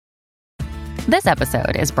This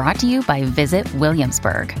episode is brought to you by Visit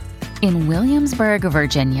Williamsburg. In Williamsburg,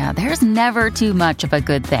 Virginia, there's never too much of a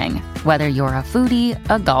good thing. Whether you're a foodie,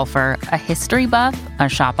 a golfer, a history buff, a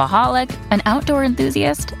shopaholic, an outdoor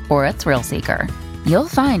enthusiast, or a thrill seeker, you'll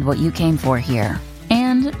find what you came for here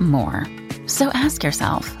and more. So ask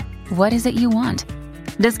yourself, what is it you want?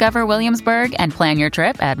 Discover Williamsburg and plan your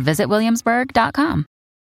trip at visitwilliamsburg.com.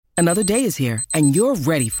 Another day is here, and you're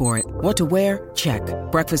ready for it. What to wear? Check.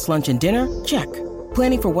 Breakfast, lunch, and dinner? Check.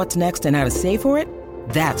 Planning for what's next and how to save for it?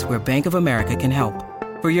 That's where Bank of America can help.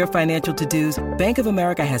 For your financial to-dos, Bank of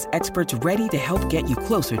America has experts ready to help get you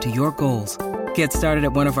closer to your goals. Get started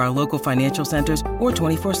at one of our local financial centers or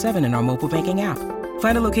 24/7 in our mobile banking app.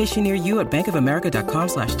 Find a location near you at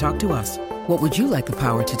bankofamerica.com/talktous. What would you like the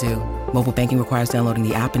power to do? Mobile banking requires downloading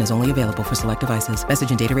the app and is only available for select devices.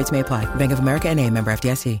 Message and data rates may apply. Bank of America N.A., member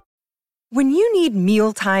FDIC. When you need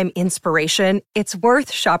mealtime inspiration, it's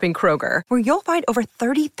worth shopping Kroger, where you'll find over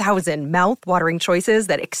 30,000 mouth-watering choices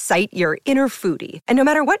that excite your inner foodie. And no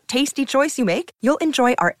matter what tasty choice you make, you'll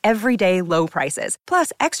enjoy our everyday low prices,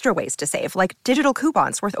 plus extra ways to save, like digital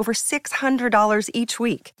coupons worth over $600 each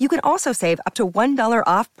week. You can also save up to $1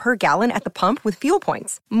 off per gallon at the pump with fuel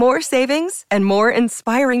points. More savings and more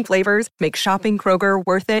inspiring flavors make shopping Kroger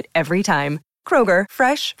worth it every time. Kroger,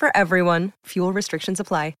 fresh for everyone. Fuel restrictions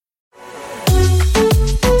apply.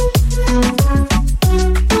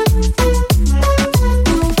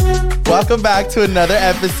 Welcome back to another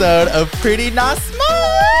episode of Pretty Not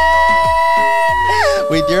Smart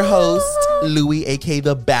with your host, Louie, aka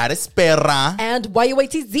the baddest perra. And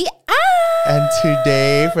YUATZ. And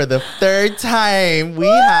today, for the third time, we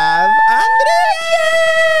have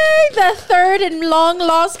Andrea. The third and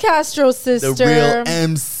long-lost Castro sister. The real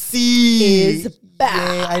MC. Is back.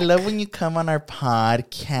 Yay. I love when you come on our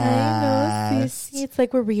podcast. I know, Cece. It's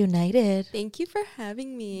like we're reunited. Thank you for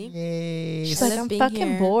having me. Yay. She's like, I'm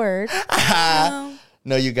fucking bored.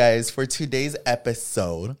 No, you guys, for today's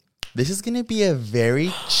episode, this is going to be a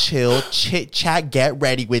very chill chit-chat, get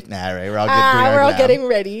ready with now, right? We're all getting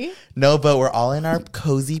ready. No, but we're all in our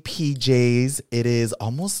cozy PJs. It is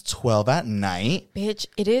almost 12 at night. Bitch,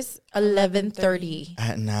 it is 11:30.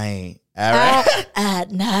 At night. All right.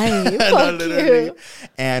 At night. No, Fuck you.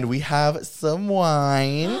 And we have some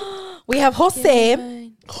wine. We have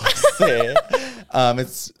Jose. Jose.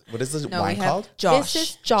 It's, what is this wine called? This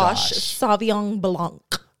is Josh Sauvignon Blanc.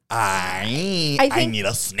 I need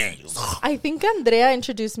a sneeze. I think Andrea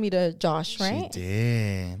introduced me to Josh, right? She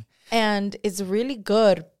did. And it's really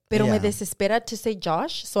good. Pero Yeah. me desespera to say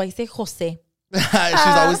Josh, so I say Jose.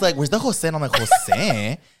 She's always like, where's the Jose? And I'm like,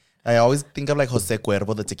 Jose? I always think of like Jose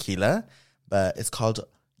Cuervo, the tequila, but it's called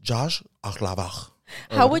Josh Aclavach.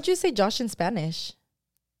 How would you say Josh in Spanish?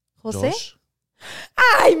 Jose? Josh?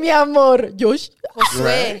 Ay, mi amor. Josh? Josue.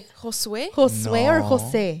 Right? Josue? Josue or No.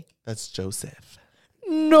 Jose? That's Joseph.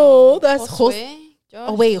 No, that's Jose. Josh?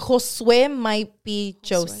 Oh, wait. Josue might be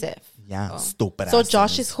Joseph. Yeah, stupid So asses.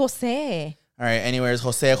 Josh is Jose. All right, anyways,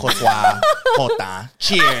 Jose, Josua, Jota.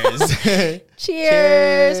 Cheers.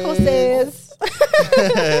 Cheers, Jose's.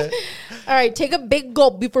 All right, take a big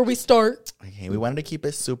gulp before we start. Okay, we wanted to keep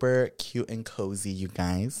it super cute and cozy, you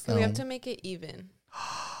guys. So we have to make it even.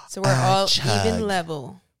 So we're all chug. even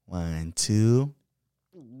level. 1, 2.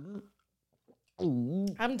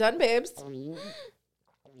 I'm done, babes. Oh,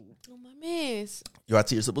 mames. You're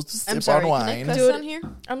supposed to sip I'm sorry. on wine. Can I cuss Dude. on here?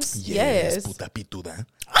 Yes. Puta pituda.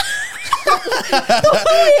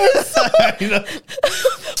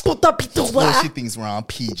 Puta pituda. She thinks we're on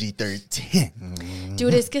PG-13.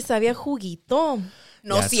 Dude, es que sabía juguito.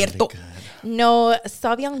 No Yeah, it's really cierto. good. No,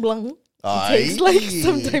 Sauvignon Blanc. It takes like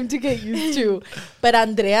some time to get used to. But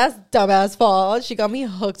Andrea's dumbass fault. She got me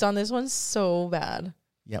hooked on this one so bad.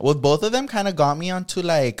 Yeah, well, both of them kind of got me onto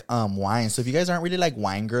like wine. So if you guys aren't really like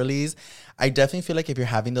wine girlies, I definitely feel like if you're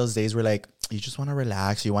having those days where like you just want to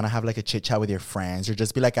relax, you want to have like a chit chat with your friends, or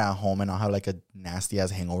just be like at home and not have like a nasty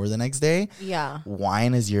ass hangover the next day. Yeah.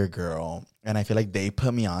 Wine is your girl, and I feel like they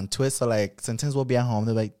put me onto it. So like sometimes we'll be at home,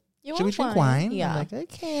 they're like, You should we want drink wine? wine? Yeah. I'm like,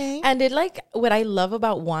 okay. And it like what I love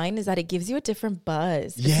about wine is that it gives you a different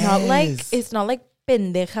buzz. It's not like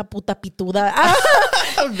pendeja puta pituda.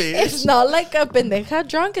 It's not like a pendeja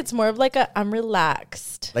drunk. It's more of like a I'm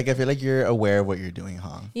relaxed. Like I feel like you're aware of what you're doing,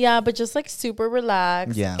 huh? Yeah, but just like super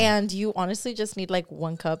relaxed. Yeah. And you honestly just need like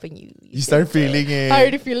one cup and you start feeling it. I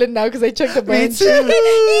already feel it now because I checked the Me bunch. too.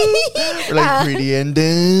 We're like pretty and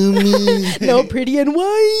dummy. No, pretty and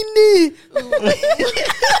whiny.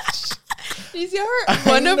 You see how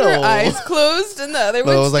one of her know. eyes closed and the other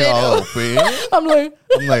So I one was like, stayed oh, open? open.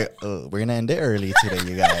 I'm like, We're gonna end it early today,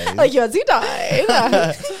 you guys. like, yes, he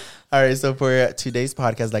died. All right, so for today's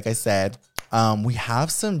podcast, like I said, We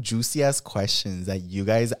have some juicy ass questions that you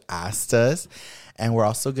guys asked us, and we're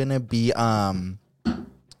also gonna be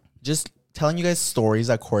just telling you guys stories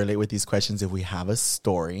that correlate with these questions if we have a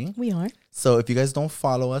story. We are. So if you guys don't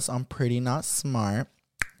follow us on Pretty Not Smart,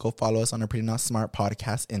 go follow us on our Pretty Not Smart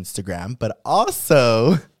podcast Instagram. But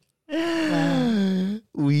also,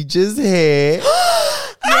 we just hit.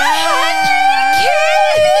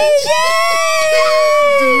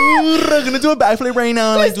 I'm gonna do a backflip right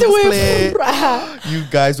now. Let's like, do do a it. split. You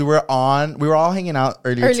guys, we were all hanging out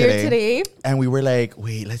earlier today. And we were like,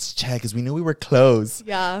 wait, let's check because we knew we were close.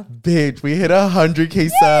 Yeah. Bitch, we hit 100K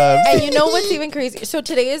subs. And you know what's even crazy? So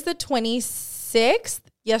today is the 26th.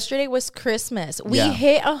 Yesterday was Christmas. We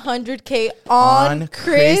hit 100K on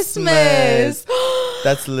Christmas.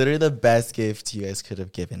 That's literally the best gift you guys could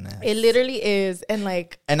have given us. It literally is. And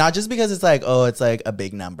like, and not just because it's like, oh, it's like a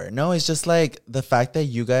big number. No, it's just like the fact that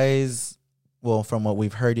you guys, well, from what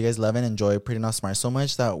we've heard, you guys love and enjoy Pretty Not Smart so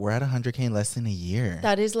much that we're at 100K in less than a year.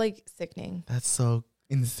 that is like sickening. That's so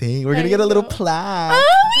insane. We're going to get a little plaque.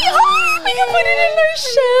 We can put it in our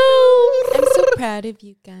show. I'm so proud of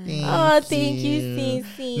you guys. Thank you,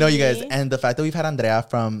 Cece. No, you guys. And the fact that we've had Andrea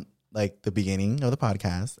from like the beginning of the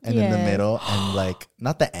podcast and in the middle and like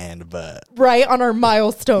not the end, but right on our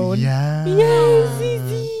milestone. yeah. Yes,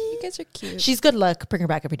 Cece. You guys are cute. She's good luck. Bring her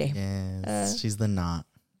back every day. Yes. She's the knot.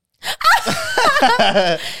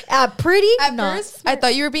 Pretty At not first, I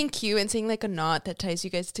thought you were being cute and saying like a knot that ties you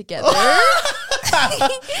guys together. No,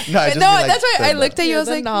 But no, that's why I looked at you. I was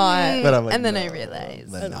The like, knot. But I'm like, and then I no,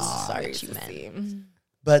 realized. the knot. Sorry, what you meant.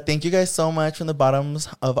 But thank you guys so much from the bottoms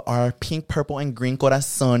of our pink, purple, and green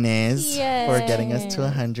corazones for getting us to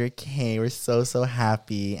 100K. We're so, so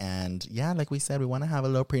happy. And yeah, like we said, we want to have a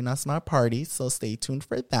little Pretty Not Smart party. So stay tuned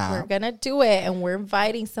for that. We're going to do it. And we're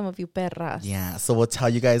inviting some of you perras. Yeah. So we'll tell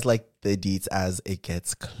you guys like the deets as it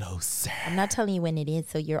gets closer. I'm not telling you when it is,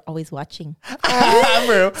 so you're always watching.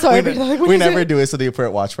 Bro, Sorry, we never do it, so they put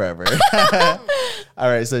it watch forever. All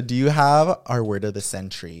right. So do you have our word of the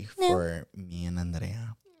century for me and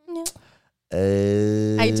Andrea? No.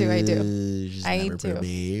 I do. I do.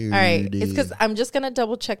 All right. It's because I'm just going to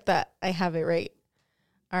double check that I have it right.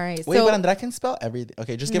 All right. Wait, but Andrea can spell everything.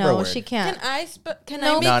 Okay, just give her a no, word. she can't. Can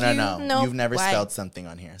I No. make No. No. You've never Why? spelled something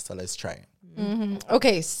on here, so let's try it.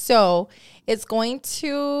 Okay, so it's going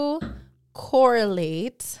to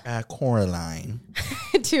correlate Coraline.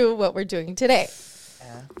 to what we're doing today.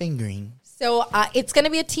 Fingering. So it's going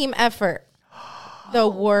to be a team effort. The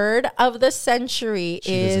word of the century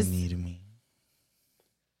She is doesn't need me.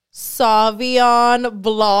 Sauvignon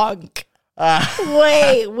Blanc.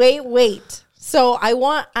 Wait. So I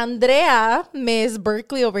want Andrea, Ms.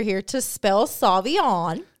 Berkeley over here, to spell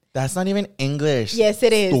Sauvignon. That's not even English. Yes,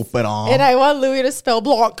 it is. Stupid on. And I want Louis to spell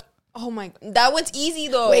Blanc. Oh my, that one's easy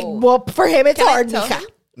though. Wait, well, for him, it's Can I hard, tell Mika. him?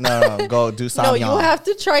 No, go do No, Sauvignon. you have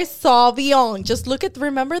to try Sauvignon. Just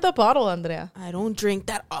remember the bottle, Andrea. I don't drink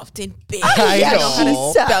that often, bitch. I Yeah, know. she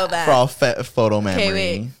does. Spell that. For all photo memory. Okay,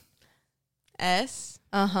 wait. S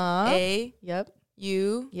Uh-huh. A Yep.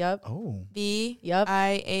 U Yep. Oh. V Yep.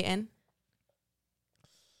 I A N.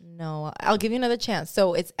 No, I'll give you another chance.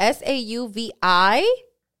 So it's SAUVI.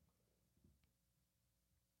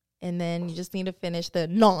 And then you just need to finish the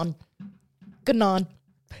non. Ganon.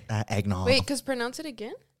 Eggnog. Wait, because pronounce it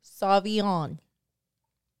again. Sauvignon.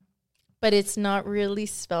 But it's not really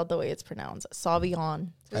spelled the way it's pronounced. Sauvignon.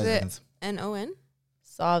 Is it N-O-N?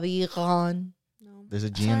 Sauvignon. No. There's a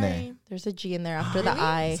G in there. Sorry. There's a G in there after the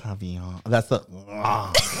I. Sauvignon. That's the.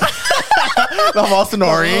 I'm all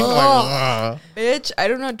snoring. Like, Bitch, I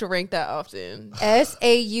don't know how to rank that often.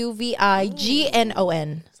 SAUVIGNON.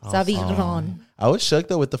 Sauvignon. I was shook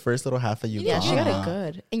though with the first little half that you Yeah, got. she got it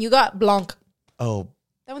good. And you got Blanc. Oh,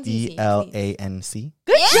 That one's easy. BLANC.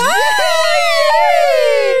 Good job!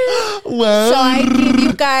 Well, So I give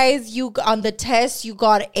you guys, on the test, you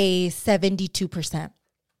got a 72%.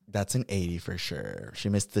 that's an 80 for sure. She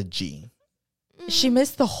missed the G. She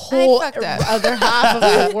missed the whole fucked up. other half of the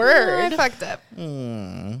I word. fucked up.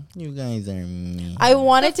 You guys are mean. I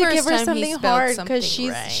wanted The to give first her time he something spelled hard something because she's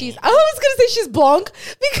right. I was gonna say she's Blanc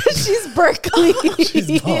because she's Berkeley.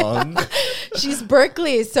 She's wrong. She's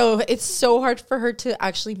Berkeley, so it's so hard for her to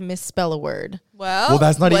actually misspell a word. Well, Well,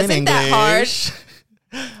 that's not even wasn't that hard. English.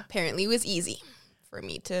 Apparently, it was easy for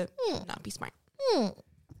me to not be smart.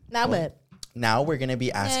 Now what? Now we're gonna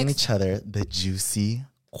be asking Next. each other the juicy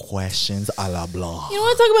questions a la blah. You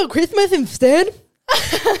want to talk about Christmas instead?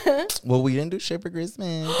 Well, we didn't do shit for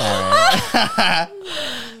Christmas. All right.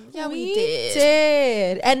 Yeah, We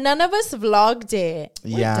did. And none of us vlogged it.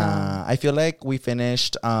 We're Yeah, dumb. I feel like we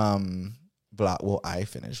finished vlogging I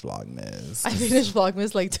finished Vlogmas. I finished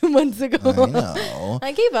Vlogmas like 2 months ago. I know.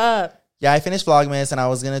 I gave up. Yeah, I finished Vlogmas and I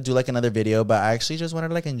was going to do like another video, but I actually just wanted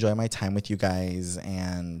to like enjoy my time with you guys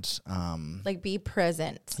and like be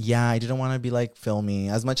present. Yeah, I didn't want to be like filming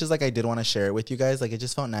as much as like I did want to share it with you guys. Like it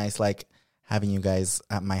just felt nice like having you guys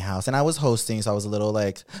at my house, and I was hosting, so I was a little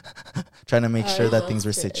like trying to make sure that things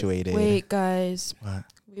were situated. Wait, guys. What?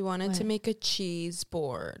 We wanted to make a cheese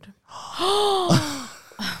board.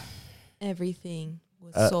 Everything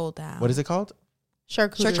was sold out. What is it called?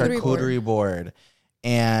 Charcuterie board.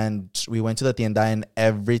 And we went to the tienda and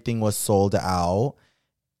everything was sold out.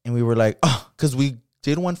 And we were like, oh, because we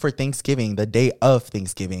did one for Thanksgiving, the day of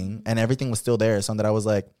Thanksgiving, and everything was still there. So that I was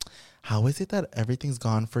like, how is it that everything's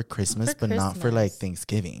gone for Christmas, but not for like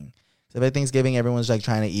Thanksgiving? So by Thanksgiving, everyone's like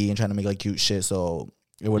trying to eat and trying to make like cute shit. So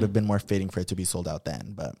it would have been more fitting for it to be sold out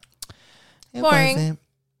then. But it boring. wasn't.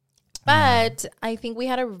 But I think we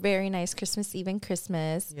had a very nice Christmas Eve and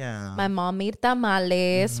Christmas. Yeah. My mom made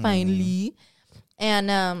tamales finally.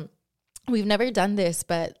 And we've never done this,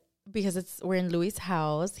 but because we're in Louis'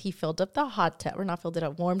 house, he filled up the hot tub. Or not filled it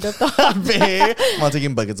up, warmed up the hot tub. I'm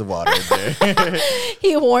taking buckets of water there.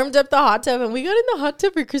 He warmed up the hot tub, and we got in the hot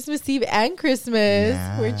tub for Christmas Eve and Christmas.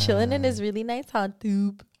 Yeah. We're chilling in his really nice hot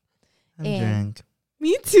tub. I'm drunk.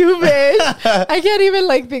 Me too, bitch. I can't even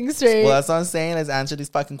like think straight. Well, that's what I'm saying. Let's answer these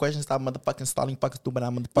fucking questions. Stop motherfucking stalling fucking stupid.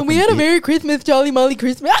 I'm motherfucking. And we had a Merry Christmas, Jolly Molly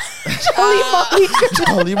Christmas. Jolly Molly Christmas.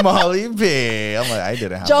 Jolly Molly Bay. I'm like, I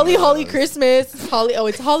didn't have Jolly Holly Christmas. Holly. Oh,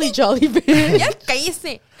 it's Holly Jolly Bay. Ya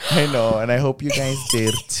cállese. I know, and I hope you guys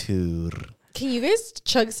did too. Can you guys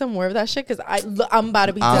chug some more of that shit? Because I'm about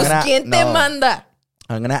to be I'm done. ¿Quién te manda?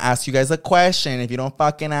 I'm gonna ask you guys a question. If you don't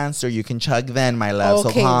fucking answer, you can chug then, my love.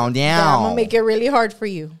 So calm down. I'm gonna make it really hard for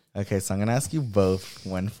you. Okay, so I'm gonna ask you both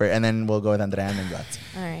one first, and then we'll go with Andrea and then Glatz.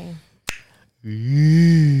 All right.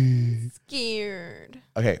 Scared.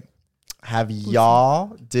 Okay, have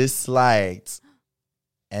y'all disliked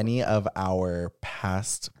any of our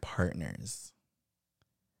past partners?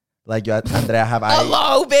 Like, Andrea, have I?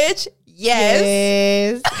 Hello, bitch.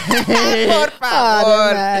 Yes. Por favor.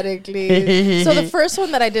 Automatically. So the first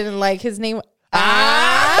one that I didn't like, his name.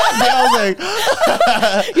 I was like,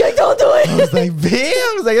 You're like, don't do it. I was like, bam.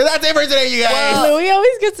 I was like, that's it for today, you guys. Louis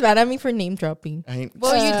always gets mad at me for name dropping.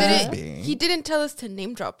 Well, you didn't. He didn't tell us to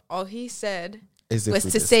name drop. All he said was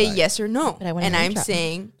to say yes or no. And I'm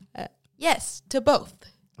saying yes to both.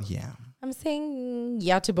 Yeah. I'm saying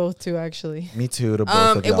yeah to both too, actually. Me too, to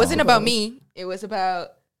both of it y'all. wasn't about me. It was about...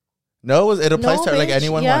 No, it applies No, to like bitch,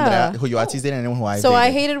 anyone yeah. who Yuatzis did and anyone who I So dated.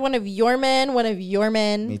 I hated one of your men, one of your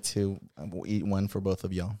men. Me too. I will eat one for both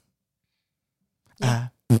of y'all. I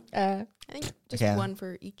think just Okay. one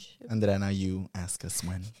for each. Andrea, now you ask us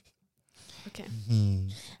one. Okay.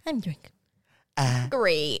 I'm drunk.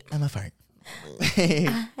 Great. I'm a fart.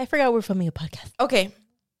 I forgot we're filming a podcast. Okay.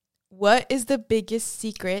 What is the biggest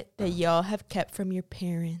secret that y'all have kept from your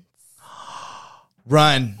parents?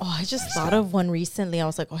 Run. Oh, I just thought of one recently. I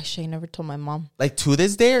was like, oh, I should have never told my mom. Like to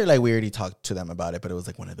this day, or like we already talked to them about it, but it was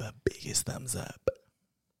like one of the biggest thumbs up.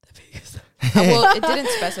 Well, it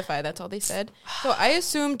didn't specify. That's all they said. So I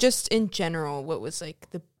assume just in general, what was like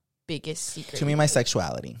the biggest secret? To me, my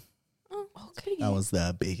sexuality. Oh, okay. That was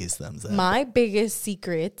the biggest thumbs up. My biggest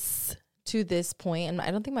secrets to this point, and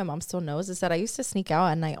I don't think my mom still knows, is that I used to sneak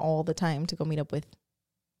out at night all the time to go meet up with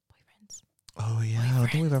boyfriends. Oh yeah, I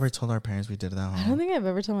don't think we've ever told our parents we did that. I don't think I've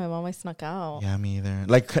ever told my mom I snuck out. Yeah, me either.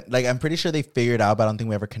 Like I'm pretty sure they figured out, but I don't think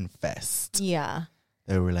we ever confessed. Yeah.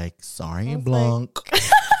 They were like, "Sorry, I was Blanc."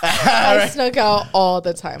 I snuck out all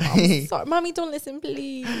the time. I'm sorry. Mommy, don't listen,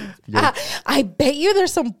 please. I bet you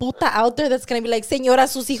there's some puta out there that's going to be like, señora,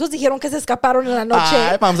 sus hijos dijeron que se escaparon en la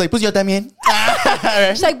noche. Mom's like, pues yo también.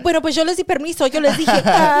 She's like, bueno, pues yo les di permiso. Yo les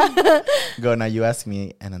dije. Go, now you ask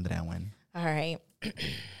me and Andrea when. All right.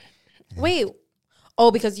 Wait. Oh,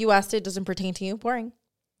 because you asked it doesn't pertain to you? Boring.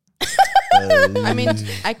 I mean,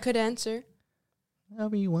 I could answer.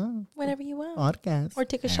 Whatever you want. Whatever you want. Podcast. Or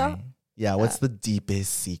take a shot. Yeah, what's the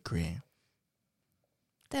deepest secret?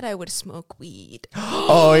 That I would smoke weed.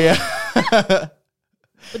 Oh, yeah.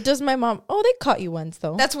 But does my mom... Oh, they caught you once,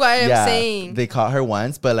 though. That's why I'm saying. They caught her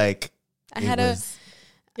once, but like... I had a...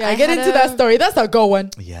 Yeah, I get into that story. That's a good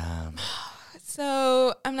one. Yeah.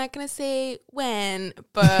 So, I'm not going to say when,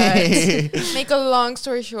 but make a long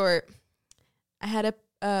story short, I had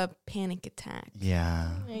a panic attack. Yeah.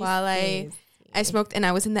 While I smoked, and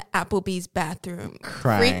I was in the Applebee's bathroom,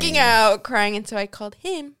 Crying. freaking out, crying. And so I called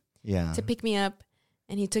him Yeah. to pick me up,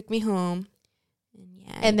 and he took me home. And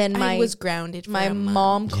yeah, And then I was grounded. For My a month.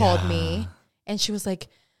 mom called me, and she was like,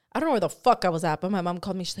 I don't know where the fuck I was at, but my mom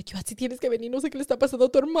called me. She's like, "You así tienes que venir. No sé qué le está pasando a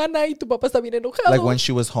tu hermana y tu papá está bien enojado." Like when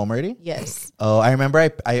she was home already? Yes. Oh, I remember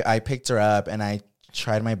I picked her up and I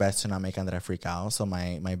tried my best to not make Andrea freak out. So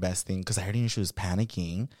my best thing, because I already knew she was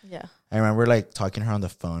panicking. Yeah. I remember like talking to her on the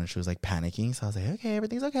phone and she was like panicking. So I was like, okay,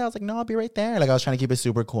 everything's okay. I was like, no, I'll be right there. Like I was trying to keep it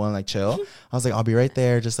super cool and like chill. I was like, I'll be right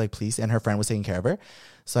there. Just like, please. And her friend was taking care of her.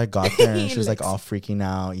 So I got there and she was like all freaking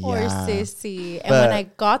out. Poor sissy. And when I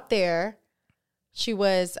got there,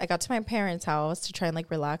 I got to my parents' house to try and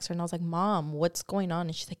like relax her. And I was like, Mom, what's going on?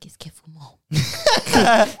 And she's like, es que fumó.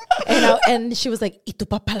 and she was like, y tu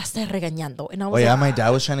papá la está regañando. And I was like, my dad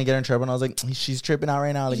was trying to get her in trouble. And I was like, she's tripping out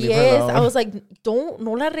right now. Like, yes. leave her alone. I was like, no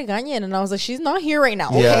la regañen. And I was like, she's not here right now.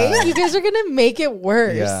 Okay. Yeah. You guys are going to make it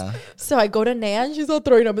worse. Yeah. So I go to Naya and she's all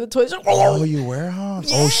throwing up in the toilet. Oh, you were, huh?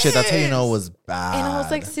 Yes. Oh, shit. That's how you know it was bad. And I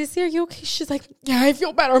was like, Sissy, are you okay? She's like, yeah, I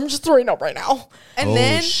feel better. I'm just throwing up right now. And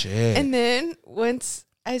then once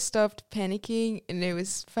I stopped panicking and it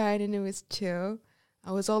was fine and it was chill,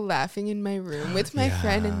 I was all laughing in my room with my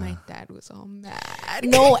friend and my dad was all mad.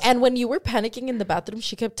 No, and when you were panicking in the bathroom,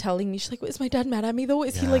 she kept telling me, she's like, is my dad mad at me though?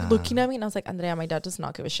 Is he like looking at me? And I was like, Andrea, my dad does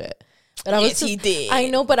not give a shit. But he did. I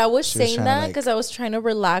know, but I was saying that because I was trying to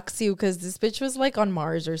relax you because this bitch was like on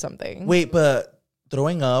Mars or something. Wait, but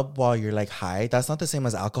throwing up while you're like high, that's not the same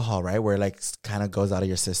as alcohol, right? Where it like kind of goes out of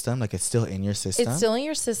your system. Like it's still in your system. It's still in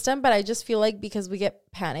your system, but I just feel like because we get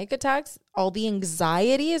panic attacks, all the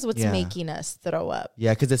anxiety is what's making us throw up.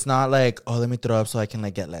 Yeah, because it's not like, oh, let me throw up so I can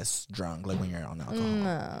like get less drunk, like when you're on alcohol.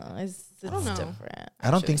 No, it's different.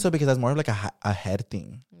 I don't think so because that's more of like a head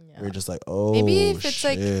thing. Yeah. You're just like, oh, maybe if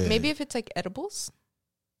it's like edibles.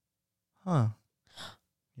 Huh.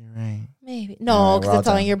 You're right. Maybe. No, because it's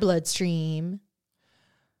all in your bloodstream.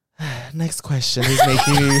 Next question is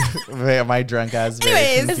making me my drunk ass.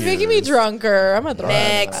 Anyways, it's making me drunker. I'm gonna throw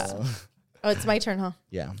next. Oh, it's my turn, huh?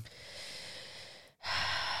 Yeah.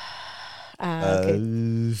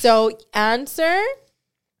 Okay. So answer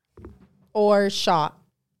or shot.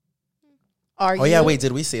 Yeah. Wait.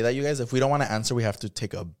 Did we say that, you guys? If we don't want to answer, we have to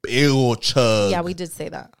take a big old chug. Yeah, we did say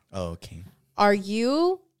that. Oh, okay. Are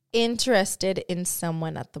you interested in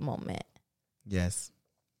someone at the moment? Yes.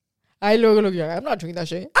 I'm not drinking that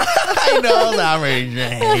shit. I know that, Mary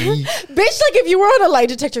Jane. Bitch, like if you were on a lie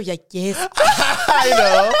detector, you're like, yes. I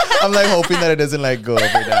know. I'm like hoping that it doesn't like go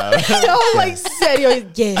up or down. No, like serio,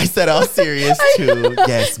 yes. I said all serious too.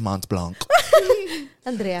 Yes, Mont Blanc.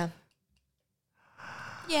 Andrea.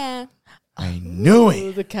 Yeah. I knew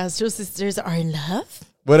it. The Castro sisters are in love.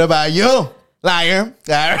 What about you? Liar.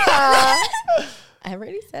 I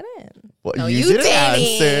already said it. Well, no, you didn't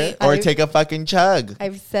answer or take a fucking chug.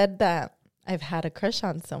 I've said that I've had a crush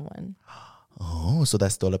on someone. Oh, so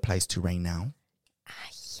that still applies to right now?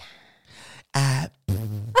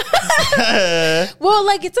 Well,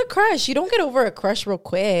 like it's a crush. You don't get over a crush real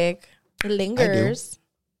quick. It lingers.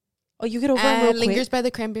 Oh, you get over it real lingers quick? by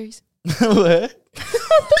the cranberries. What?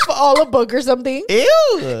 All a book or something?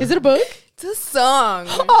 Ew. Is it a book? It's a song.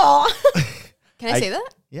 Oh. Can I say that?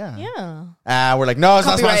 Yeah. Yeah. We're like, no, it's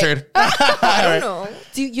Copyright. not sponsored. I don't know.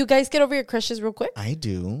 Do you guys get over your crushes real quick? I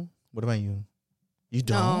do. What about you? You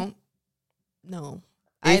don't? No.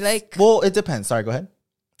 Well, it depends. Sorry, go ahead.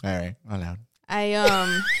 All right. Out loud.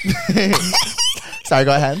 Sorry,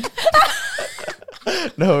 go ahead.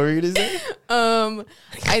 No, what were you going to say?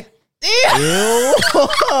 Ew.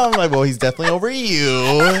 I'm like, well, he's definitely over you.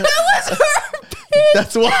 That was her.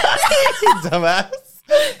 That's why. Dumbass.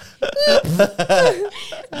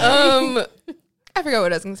 I forgot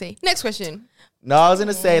what I was gonna say. Next question. No, I was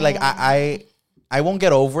gonna say like I won't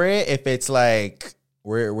get over it if it's like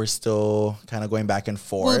we're still kind of going back and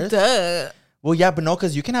forth. Well, duh. Well, yeah, but no,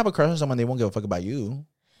 because you can have a crush on someone, they won't give a fuck about you.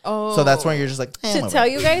 Oh, so that's when you're just like to tell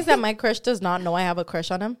you guys that my crush does not know I have a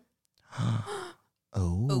crush on him.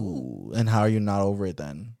 Oh, and how are you not over it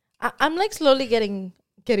then? I'm like slowly getting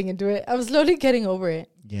into it. I'm slowly getting over it.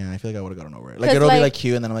 Yeah, I feel like I would have gotten over it. Like it'll be like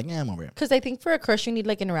cute, and then I'm like, yeah, I'm over it. Because I think for a crush, you need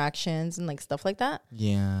like interactions and like stuff like that.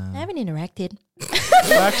 Yeah, I haven't interacted.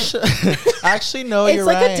 Actually, no, it's you're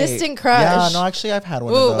like right. a distant crush. Yeah, no, actually, I've had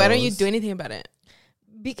one. Of those. Why don't you do anything about it?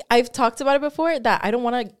 I've talked about it before that I don't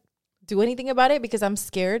want to do anything about it because I'm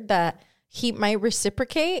scared that he might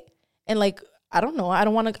reciprocate and like. I don't know. I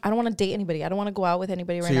don't want to date anybody. I don't want to go out with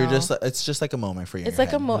anybody right now. So it's just like a moment for you. It's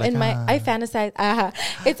like a moment in my. I fantasize.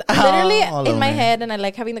 It's literally in my head, and I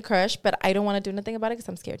like having the crush, but I don't want to do nothing about it because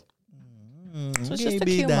I'm scared. So it's just a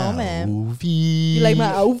cute moment. You like my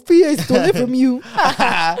outfit? I stole it from you.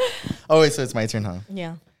 Oh wait, so it's my turn, huh?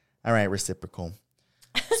 Yeah. All right, reciprocal.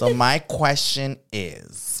 So my question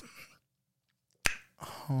is,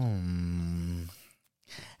 I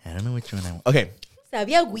don't know which one I want. Okay.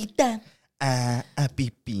 Sabía agüita.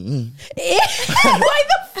 Pipí. Why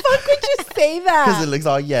the fuck would you say that? Because it looks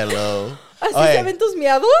all yellow. ¿Así se ven tus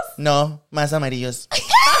miados? No, más amarillos.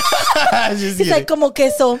 It's like como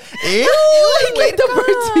queso. Like the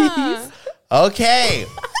bird's bees. Okay.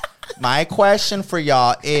 My question for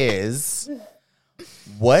y'all is,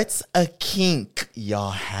 what's a kink y'all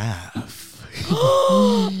have?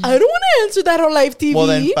 I don't want to answer that on live TV. Well,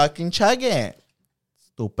 then fucking chug it.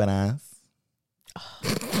 Stupid ass.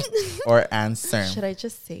 Or answer. Should I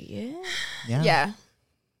just say it? Yeah.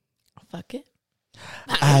 Fuck it.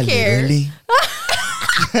 I don't care.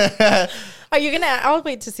 Are you gonna? I'll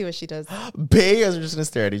wait to see what she does. Bae, are just gonna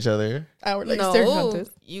stare at each other. Our like staring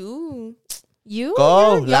contest. You.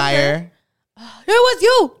 Go, liar. It was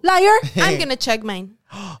you, liar. I'm gonna chug mine.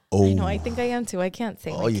 Oh. I know. I think I am too. I can't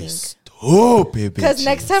say my you kink. stupid. Because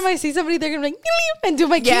next time I see somebody, they're gonna be like and do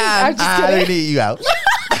my kink. Yeah. I'm just kidding. I need you out.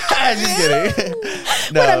 I'm just kidding.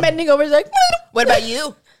 No. When I'm bending over, it's like. What about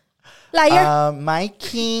you? Liar. My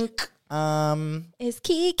kink. Is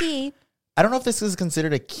Kiki. I don't know if this is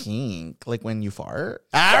considered a kink, like when you fart.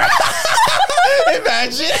 Imagine.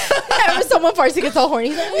 Whenever someone farts, he gets all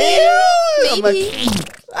horny. I'm like,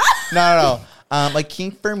 no. Like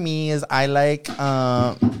kink for me is I like.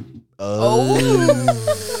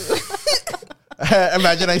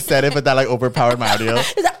 Imagine I said it, but that like overpowered my audio.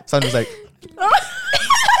 So I'm just like.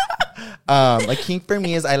 Like kink for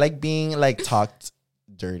me is I like being like talked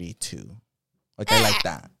dirty too. Like I like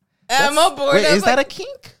that. I'm on board. Wait, is that a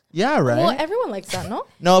kink? Yeah, right. Well, everyone likes that, no?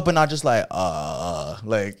 No, but not just like I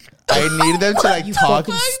need them to like talk.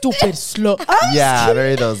 Stupid slut. Yeah,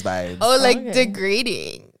 very those vibes. Oh, like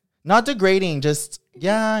degrading. Not degrading, just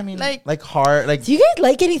I mean like hard. Like, do you guys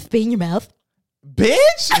like any spit in your mouth?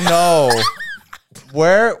 Bitch, no.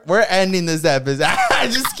 We're ending this episode.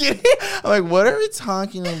 Just kidding. I'm like, what are we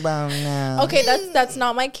talking about now? Okay, that's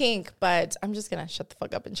not my kink, but I'm just gonna shut the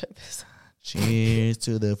fuck up and check this. Cheers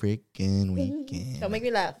to the freaking weekend. Don't make me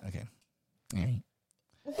laugh. Okay. All right.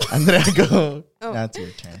 Andrea, go. Now it's your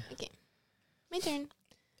turn. Okay. My turn.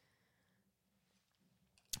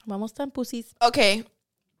 Vamos tan pussies. Okay.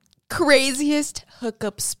 Craziest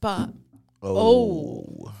hookup spot.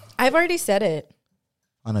 Oh. I've already said it.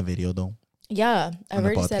 On a video, though. Yeah, I've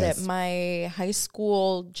already said it. podcast. My high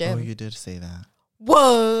school gym. Oh, you did say that.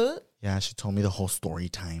 What? Yeah, she told me the whole story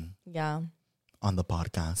time Yeah. on the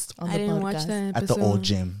podcast. On I the didn't podcast. watch that At episode. the old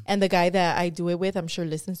gym. And the guy that I do it with, I'm sure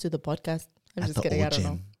listens to the podcast. I'm At just the kidding. I old don't know.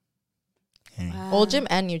 gym. Hey. Wow. Old gym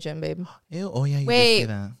and new gym, babe. Ew, oh, yeah, you Wait. did say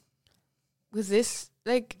that. Was this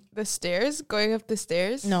like the stairs? Going up the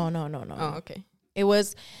stairs? No. Oh, okay. It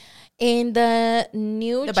was in the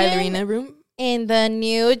new The gym. ballerina room? In the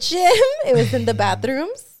new gym. It was in the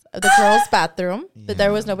bathrooms, the girls' bathroom, but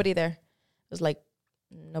there was nobody there. It was like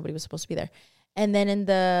nobody was supposed to be there. And then in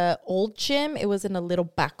the old gym, it was in a little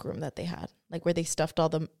back room that they had, like where they stuffed all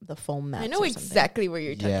the foam mats. I know exactly what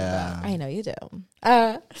you're talking about. I know you do.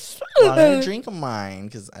 Well, I'm gonna drink mine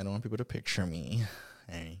because I don't want people to picture me.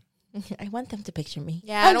 Hey. I want them to picture me.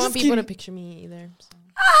 Yeah, I don't want people to picture me either. So.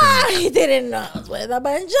 I didn't know it was with a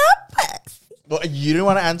bunch of puss. Well, you didn't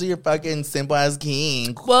want to answer your fucking simple ass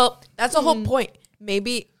kink. Well, that's the whole point.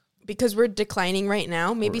 Maybe because we're declining right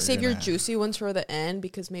now, maybe We're save your gonna- juicy ones for the end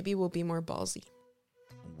because maybe we'll be more ballsy.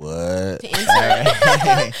 What? To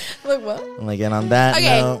answer. Like what? I'm like, and on that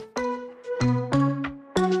Okay. note.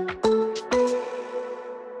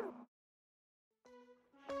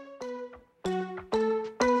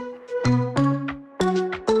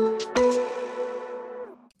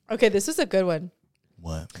 Okay, this is a good one.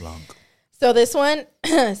 What? Blanc. So this one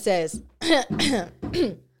says,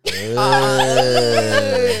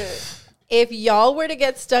 if y'all were to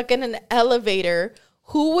get stuck in an elevator,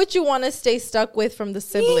 who would you want to stay stuck with from the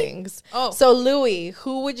siblings? Oh. So Louis,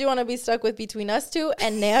 who would you want to be stuck with between us two,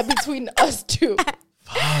 and Nea between us two?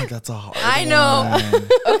 Fuck, that's a hard I know.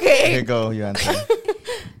 one. Okay. Here go, you answer.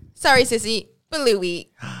 Sorry, sissy, but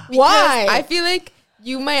Louis. Why? I feel like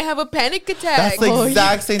you might have a panic attack. That's the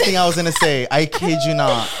exact same thing I was gonna say. I kid you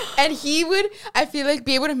not. And he would, I feel like,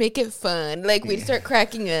 be able to make it fun. Like, we'd start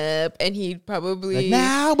cracking up, and he'd probably... Like,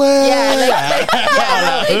 now,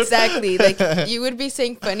 yeah, no, exactly. Like, you would be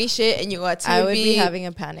saying funny shit, and you ought to I would be having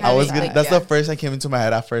a panic. I was attack. gonna. That's the first that came into my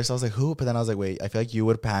head at first. I was like, who? But then I was like, wait. I feel like you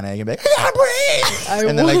would panic and be like, "I breathe,"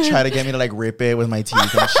 and then like try to get me to like rip it with my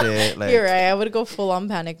teeth and shit. Like, You're right. I would go full on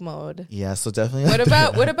panic mode. yeah. So definitely.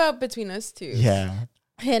 What about between us two? Yeah.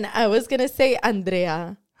 And I was gonna say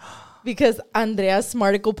Andrea, because Andrea's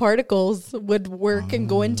smarticle particles would work and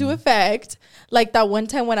go into effect. Like that one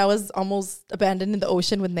time when I was almost abandoned in the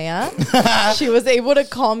ocean with Nea, she was able to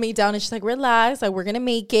calm me down, and she's like, "Relax, like we're gonna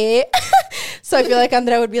make it." So I feel like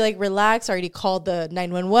Andrea would be like, relax, I already called the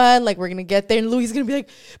 911. Like, we're going to get there. And Luis is going to be like,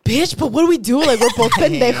 bitch, but what do we do? Like, we're both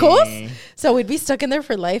pendejos. So we'd be stuck in there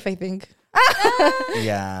for life, I think.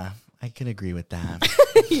 Yeah, I can agree with that.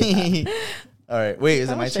 All right. Wait, is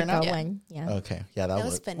it my turn now? Yeah. Okay. Yeah, that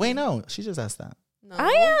was funny. Wait, no. She just asked that. No,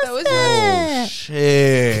 I asked that. Oh,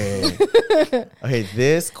 shit. Okay,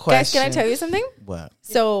 this question. Guys, can I tell you something? What?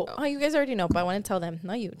 So, you guys already know, but I want to tell them.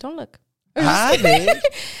 Not you. Don't look. Hi,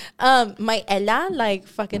 my Ella, like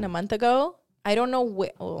fucking a month ago, I don't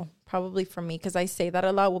know probably for me, because I say that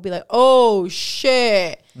a lot, will be like, oh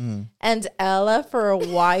shit. And Ella, for a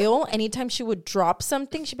while, anytime she would drop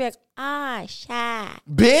something, she'd be like, shit.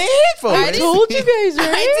 Big. I told you guys,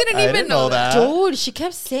 right? I didn't even know that. Dude, she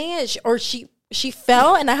kept saying it, she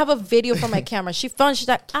fell, and I have a video from my camera. She fell and she's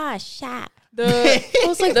like, shit. I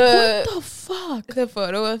was like, what the fuck? The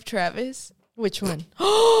photo of Travis. Which one?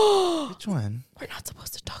 Which one? We're not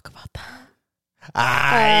supposed to talk about that.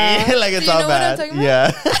 Like it's all bad.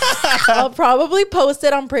 Yeah. I'll probably post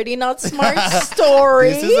it on Pretty Not Smart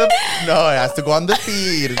story. No, it has to go on the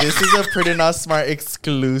feed. This is a Pretty Not Smart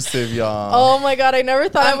exclusive, y'all. Oh my God, I never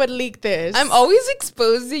thought I would leak this. I'm always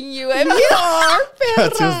exposing you. And you are,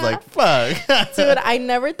 perra. She was like, fuck. Dude, I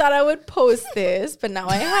never thought I would post this, but now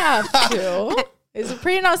I have to. It's a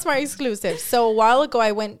Pretty Not Smart exclusive. So a while ago,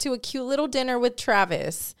 I went to a cute little dinner with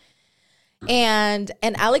Travis. And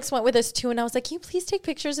Alex went with us too. And I was like, can you please take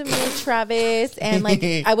pictures of me and Travis? And like,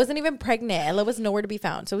 I wasn't even pregnant. Ella was nowhere to be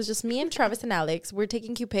found. So it was just me and Travis and Alex. We're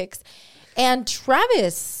taking cute pics. And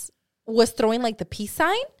Travis was throwing like the peace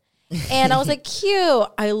sign. And I was like, cute.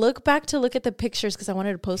 I look back to look at the pictures because I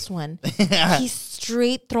wanted to post one. He's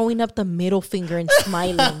straight throwing up the middle finger and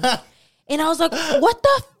smiling. And I was like, what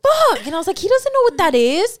the fuck? And I was like, he doesn't know what that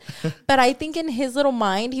is. But I think in his little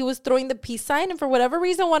mind, he was throwing the peace sign. And for whatever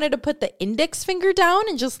reason, wanted to put the index finger down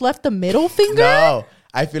and just left the middle finger. No,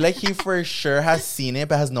 I feel like he for sure has seen it,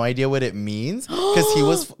 but has no idea what it means.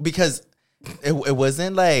 Because it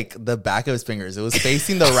wasn't like the back of his fingers. It was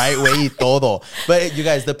facing the right way, todo. But you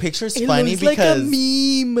guys, the picture's funny because like a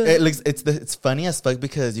meme. It's funny as fuck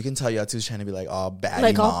because you can tell Yatu's trying to be like, baddie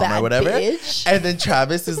like mom bad or whatever. Bitch. And then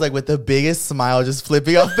Travis is like with the biggest smile, just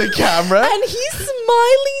flipping off the camera. And he's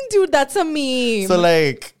smiling, dude. That's a meme. So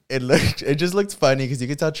like it just looked funny because you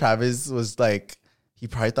could tell Travis was like, he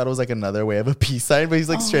probably thought it was like another way of a peace sign, but he's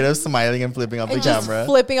like straight up smiling and flipping off the camera.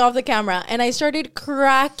 Flipping off the camera. And I started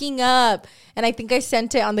cracking up. And I think I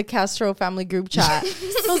sent it on the Castro family group chat.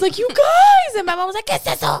 I was like, you guys. And my mom was like, ¿Qué es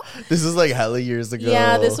eso? This is like hella years ago.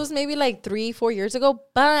 Yeah, this was maybe like 3-4 years ago.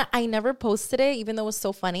 But I never posted it, even though it was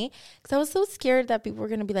so funny. Because I was so scared that people were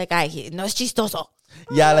going to be like, ay, no es chistoso.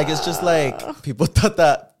 Yeah, like it's just like people thought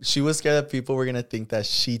that she was scared that people were gonna think that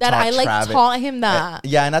she that taught I like Travis. Taught him that.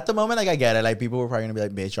 Yeah, and at the moment, like I get it. Like people were probably gonna be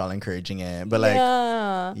like, "Bitch, y'all encouraging it," but like,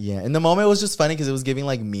 yeah. In the moment, it was just funny because it was giving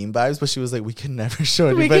like meme vibes. But she was like, "We can never show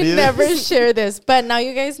anybody. We can never share this." But now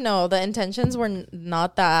you guys know the intentions were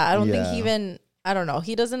not that. I don't think he even. I don't know.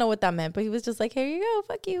 He doesn't know what that meant, but he was just like, "Here you go,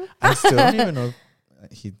 fuck you." I still don't even know.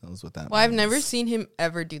 He knows what that means. I've never seen him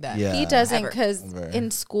ever do that. Yeah. He doesn't because in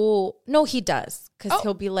school, no, he does. Because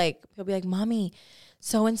he'll be like, Mommy,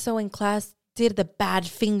 so-and-so in class did the bad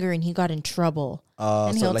finger and he got in trouble.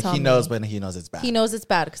 And so like he knows when he knows it's bad. He knows it's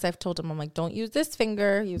bad because I've told him, I'm like, don't use this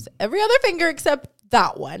finger. Use every other finger except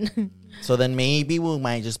that one. So then maybe we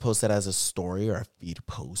might just post it as a story or a feed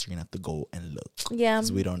post. You're going to have to go and look. Yeah.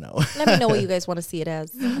 Because we don't know. Let me know what you guys want to see it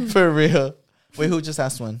as. For real. Wait, who just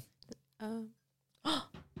asked one?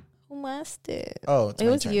 Who asked it? Oh, it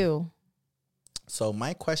was turn. You. So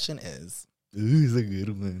my question is, it's a good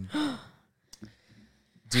one.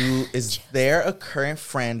 Is there a current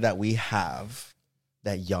friend that we have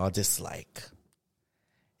that y'all dislike?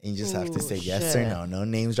 And you just have to say yes or no. No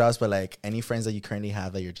names drops, but like any friends that you currently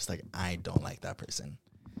have that you're just like, I don't like that person.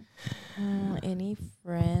 Any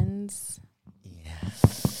friends? Yeah.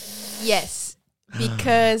 Yes.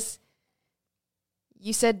 Because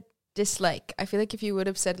you said dislike. I feel like if you would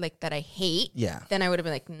have said like that I hate, then I would have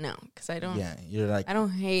been like, no, because I don't. Yeah, you're like, I don't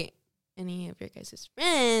hate any of your guys'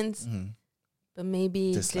 friends, but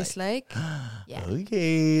maybe dislike. Yeah.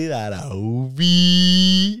 Okay, that'll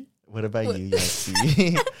be. What about you,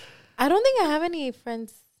 Yassi? I don't think I have any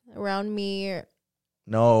friends around me.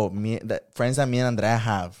 No, friends that me and Andrea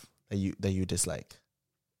have that you dislike.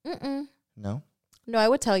 No, I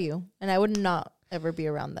would tell you, and I would not ever be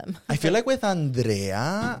around them. I feel like with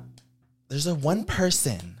Andrea, there's one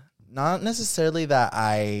person, not necessarily that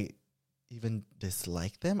I even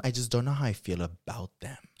dislike them. I just don't know how I feel about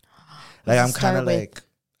them. Like I'm kind of like,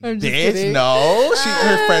 bitch, no.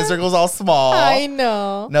 Her friend circle's all small. I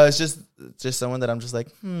know. No, it's just just someone that I'm just like,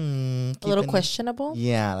 a little questionable.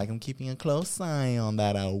 Yeah, like I'm keeping a close eye on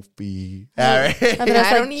that outfit. All right. And then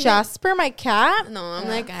I was like, Jasper, my cat. No, I'm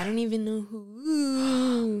like, I don't even know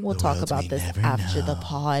who. We'll talk about this after the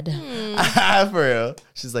pod. For real.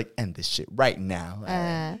 She's like, end this shit right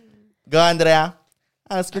now. Go, Andrea.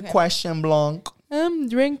 Ask your question, Blanc. I'm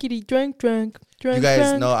drankity, drunk. You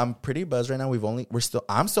guys know I'm pretty buzzed right now.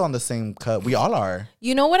 I'm still on the same cup. We all are.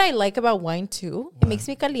 You know what I like about wine too? It makes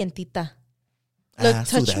me calientita. Look,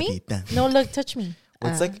 touch me. No, look, touch me.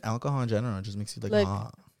 Well, it's like alcohol in general. It just makes you like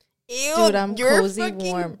hot. Ew, dude, I'm cozy,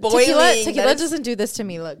 warm. Tequila doesn't do this to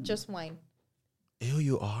me. Look, just wine. Ew,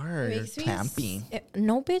 you are. You're clampy.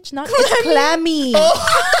 No, bitch, not clammy.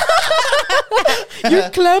 You're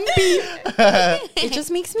clumpy. It just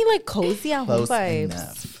makes me like cozy at home vibes.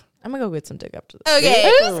 Enough. I'm gonna go get some dick after this. Okay.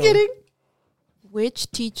 I'm just kidding.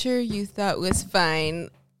 Which teacher you thought was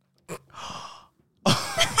fine?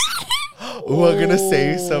 We're gonna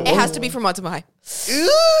say some. It has to be from Watsonville High.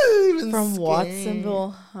 From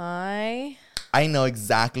Watsonville High. I know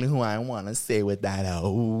exactly who I want to say with that.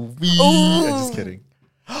 I'm just kidding.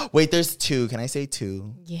 Wait, there's two. Can I say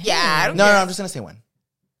two? Yeah. No, I'm just gonna say one.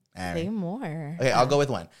 Say more. Okay, I'll go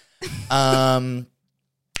with one.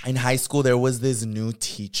 In high school, there was this new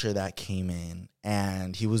teacher that came in,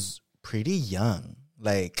 and he was pretty young.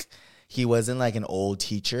 Like, he wasn't like an old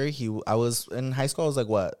teacher. I was in high school. I was like,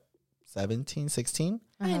 what, 17, 16?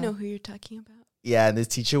 I know who you're talking about. Yeah, and this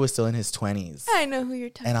teacher was still in his 20s. I know who you're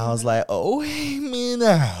talking about. And I was like, oh, hey, me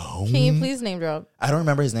now. Can you please name drop? I don't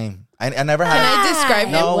remember his name. I never had him. Can I describe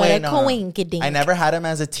him? No, wait, no. I never had him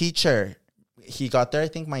as a teacher. He got there, I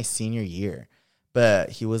think, my senior year. But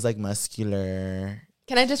he was like muscular.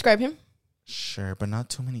 Can I describe him? Sure, but not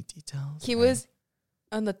too many details. He was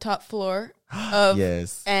on the top floor of...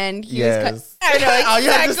 Yes. And he was... I know exactly. All you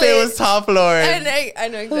have to say was top floor. I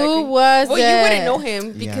know exactly. Who was it? You wouldn't know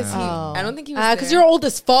him because I don't think he was there. Because you're old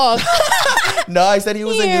as fuck. No, I said he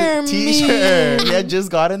was a new teacher. He had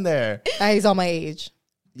just gotten there. He's all my age.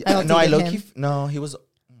 He was...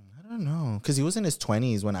 I don't know. Because he was in his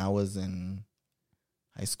 20s when I was in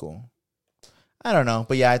high school. I don't know,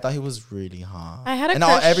 but yeah, I thought he was really hot. I had a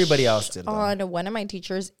crush everybody else did on one of my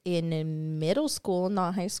teachers in middle school,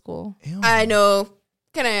 not high school. Ew. I know.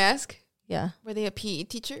 Can I ask? Yeah. Were they a PE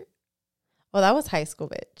teacher? Well, that was high school,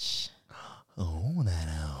 bitch. Oh, that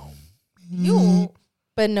You.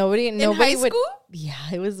 But nobody in high school? Yeah,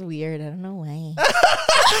 it was weird. I don't know why.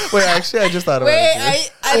 Wait, actually, I just thought about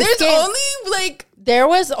it. There's only like there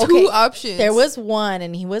was two options. There was one,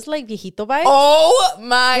 and he was like viejito vibes. Oh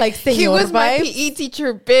my! Like señor he was vibes. My PE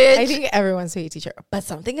teacher, bitch. I think everyone's PE teacher, but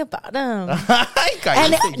something about him.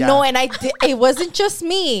 And it wasn't just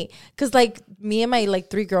me, because like me and my like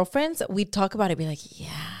 3 girlfriends, we'd talk about it, be like, yeah.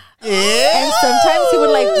 And sometimes he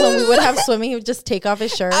would like when we would have swimming, he would just take off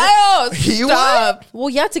his shirt. Oh, stop!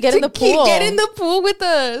 Well, yeah, to get in the pool. Get in the pool with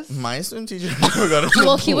us. My swim teacher never got in the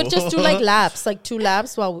Well, pool. he would just do like laps, like 2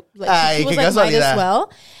 laps while like he was like might as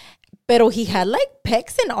well. Pero he had like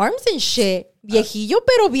pecs and arms and shit. Viejillo,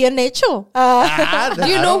 pero bien hecho. Do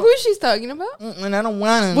you know who she's talking about? And I don't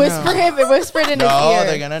want to Whisper it in his ear. No,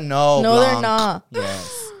 they're gonna know. No, they're not.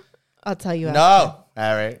 Yes. I'll tell you. No.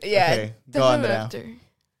 All right. Yeah. Okay. Go on now.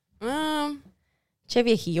 Che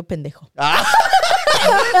viejillo pendejo.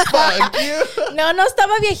 Fuck you. No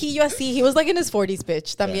estaba viejillo así. He was like in his 40s,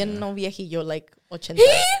 bitch. También no viejillo, like 80. He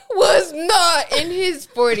was not in his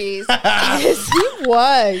 40s. Yes, he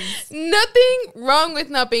was. Nothing wrong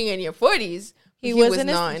with not being in your 40s. He was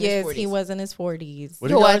not in his 40s. He was in his 40s.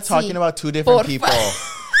 What are you guys talking about? 2 different people.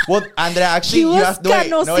 Well, Andrea, actually, he was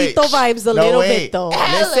Canosito vibes a little bit, though.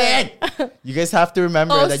 Listen, you guys have to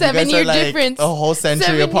remember that you guys are like difference. a whole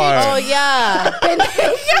century apart. Oh, yeah.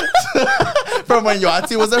 From when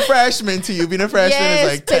Yahtzee was a freshman to you being a freshman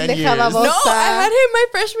is like 10 years. No, I had him my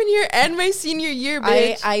freshman year and my senior year,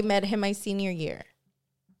 bitch. I met him my senior year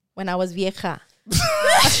when I was vieja.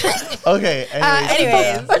 Okay.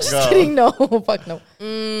 Anyways. I'm just kidding. No. Fuck no.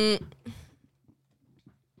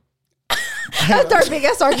 That's our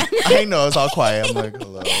biggest argument. I know, it's all quiet. I'm like,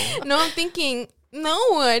 hello. No, I'm thinking,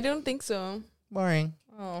 no, I don't think so. Boring.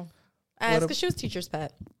 Oh. It's because she was teacher's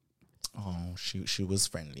pet. Oh, she was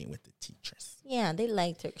friendly with the teachers. Yeah, they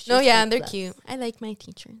liked her. No, yeah, they're cute. I like my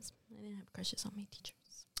teachers. I didn't have crushes on my teachers.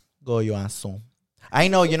 Go, you asshole. I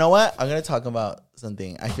know, you know what? I'm going to talk about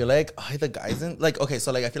something. I feel like the guys in, like, okay,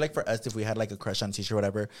 so like, I feel like for us, if we had like a crush on a teacher or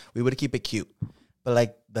whatever, we would keep it cute. But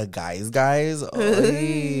like the guys,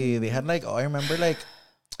 they had like, I remember like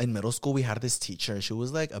in middle school, we had this teacher. She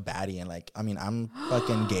was like a baddie. And like, I mean, I'm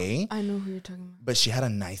fucking gay. I know who you're talking about. But she had a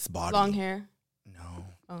nice body. Long hair. No.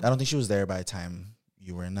 I don't think she was there by the time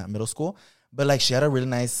you were in that middle school. But like she had a really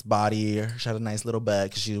nice body. She had a nice little butt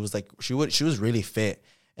because she was like she was really fit.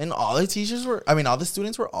 And all the teachers were, I mean, all the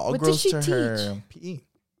students were all gross to her. PE.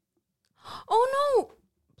 Oh no,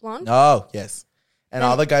 blonde. Oh yes. And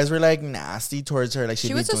all the guys were like nasty towards her. Like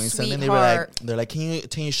she'd be doing something. They're like,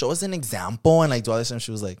 can you show us an example? And like do all this, and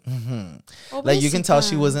she was like, like you can tell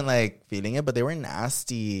she wasn't like feeling it, but they were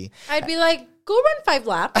nasty. I'd be like, go run 5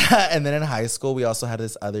 laps. And then in high school, we also had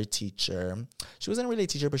this other teacher. She wasn't really a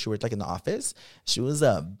teacher, but she worked like in the office. She was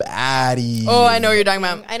a baddie. Oh, I know what you're talking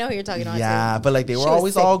about. I know who you're talking about. Yeah, but like they were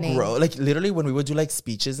always all gross. Like literally when we would do like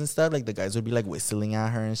speeches and stuff, like the guys would be like whistling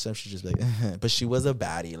at her and stuff. She'd just be like, but she was a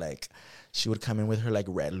baddie. Like she would come in with her like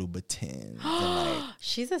red Louboutins.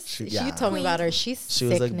 And, like, she told me about her. She was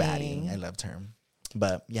like baddie. I loved her.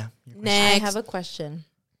 But yeah. Next. I have a question.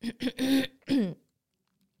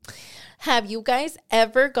 Have you guys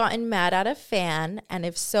ever gotten mad at a fan? And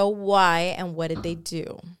if so, why? And what did they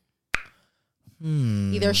do?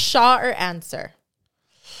 Either shot or answer.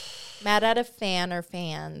 Mad at a fan or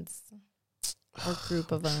fans? Or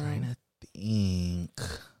group of them? I'm trying to think.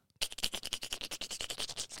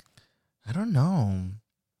 I don't know.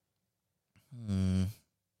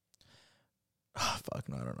 Oh, fuck,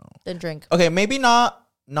 no, I don't know. Then drink. Okay, maybe not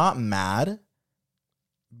mad.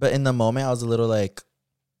 But in the moment, I was a little like...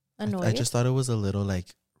 Annoyed? I just thought it was a little like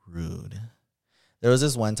rude. There was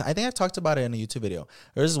this one time, I think I talked about it in a YouTube video.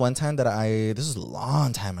 There was this one time that this was a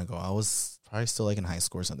long time ago. I was probably still like in high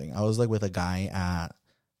school or something. I was like with a guy at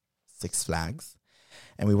Six Flags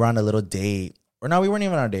and we were on a little date. Or no, we weren't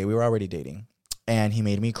even on a date. We were already dating. And he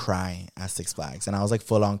made me cry at Six Flags. And I was like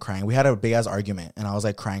full on crying. We had a big ass argument and I was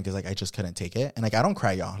like crying because like I just couldn't take it. And like I don't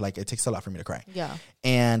cry, y'all. Like it takes a lot for me to cry. Yeah.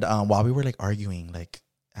 And while we were like arguing, like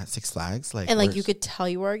at Six Flags, like, and like you could tell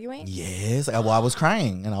you were arguing. Yes, I was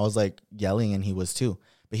crying and I was like yelling, and he was too,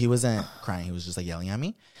 but he wasn't crying. He was just like yelling at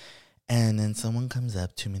me. And then someone comes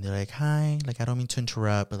up to me. They're like, "Hi, like I don't mean to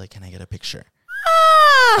interrupt, but like, can I get a picture?"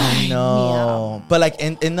 I know, yeah. But like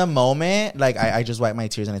in the moment, like I just wiped my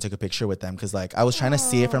tears and I took a picture with them because like I was trying to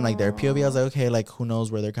see it from like their POV. I was like, okay, like who knows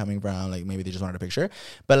where they're coming from? Like maybe they just wanted a picture.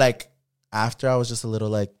 But like after, I was just a little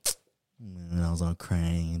like. And I was all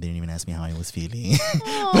crying. They didn't even ask me how I was feeling.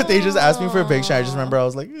 But they just asked me for a picture. I just remember I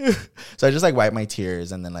was like, ugh. So I just like wiped my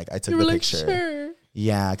tears and then like I took the picture. Sure.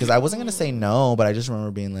 Yeah, because I wasn't going to say no, but I just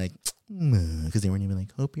remember being like, because they weren't even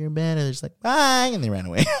like, hope you're better. They're just like, bye. And they ran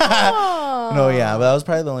away. No, yeah. But that was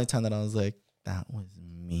probably the only time that I was like, that was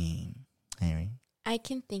me. Harry. I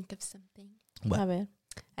can think of something. What?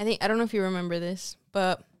 I don't know if you remember this,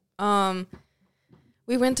 but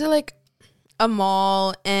we went to like a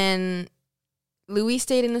mall and Louis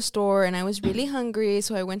stayed in the store and I was really hungry,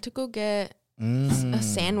 so I went to go get a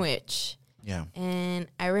sandwich. Yeah. And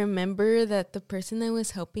I remember that the person that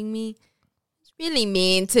was helping me was really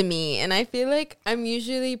mean to me, and I feel like I'm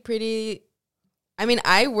usually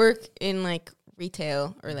I work in like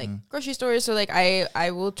retail or like grocery stores, so like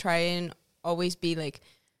I will try and always be like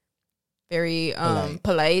very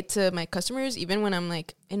polite to my customers, even when I'm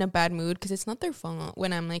like in a bad mood, because it's not their fault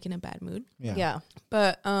when I'm like in a bad mood. Yeah.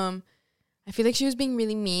 But I feel like she was being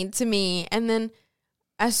really mean to me, and then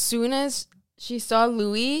as soon as she saw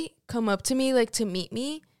Louis come up to me like to meet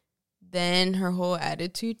me, then her whole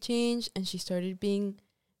attitude changed and she started being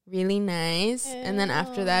really nice. Ew. And then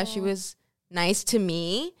after that, she was nice to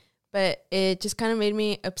me, but it just kind of made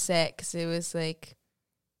me upset because it was like,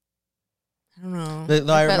 I don't know.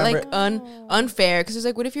 No, I remember like unfair, because it's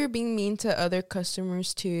like, what if you're being mean to other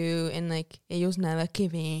customers too, and like ellos nada que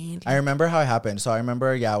ver? I remember how it happened. So I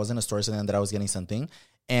remember, I was in a store and that I was getting something,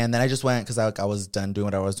 and then I just went because I was done doing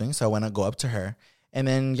what I was doing. So I went to go up to her, and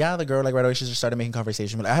then the girl like right away she just started making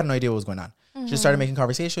conversation. But I had no idea what was going on. Mm-hmm. She started making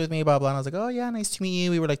conversation with me, blah blah. And I was like, oh yeah, nice to meet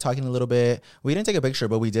you. We were like talking a little bit. We didn't take a picture,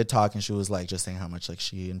 but we did talk, and she was like just saying how much like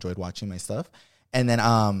she enjoyed watching my stuff. And then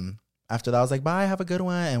after that, I was like, bye, have a good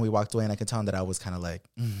one. And we walked away, and I could tell that I was kind of like,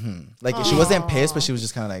 like aww. She wasn't pissed, but she was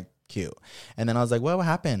just kind of like cute. And then I was like, well, what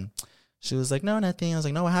happened? She was like, no, nothing. I was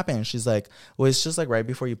like, no, what happened? She's like, well, it's just like right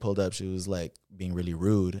before you pulled up, she was like being really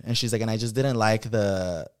rude. And she's like, and I just didn't like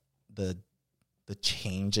the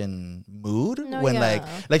change in mood when like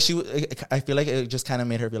she, I feel like it just kind of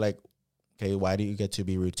made her feel like, okay, why do you get to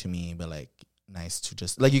be rude to me? But like, nice to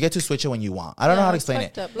just like you get to switch it when you want. I don't know how to explain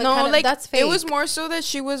it. Like, that's fake. It was more so that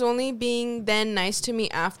she was only being then nice to me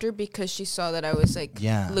after because she saw that I was like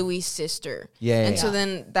Louis' sister. So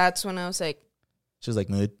then that's when I was like, she was like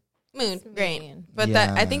mood, great. But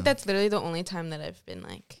that I think that's literally the only time that I've been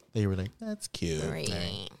like, they were like, that's cute.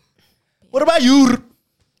 Right. What about you?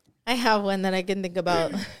 I have one that I can think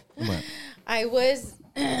about. What? I was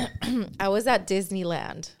at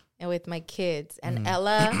Disneyland and with my kids. And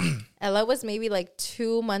Ella was maybe like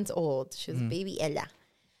 2 months old. She was baby Ella.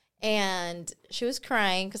 And she was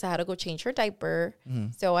crying because I had to go change her diaper.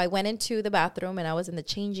 So I went into the bathroom and I was in the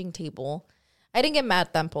changing table. I didn't get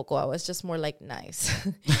mad tampoco. I was just more like nice.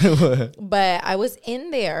 But I was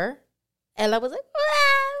in there. Ella was like,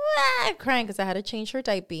 wah, wah, crying because I had to change her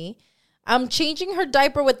diaper. I'm changing her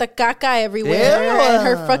diaper with the caca everywhere and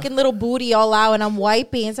her fucking little booty all out, and I'm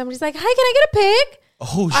wiping. And somebody's like, hi, can I get a pic?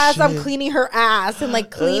 As I'm cleaning her ass and like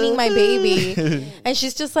cleaning my baby. And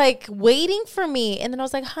she's just like waiting for me. And then I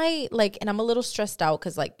was like, hi, like, and I'm a little stressed out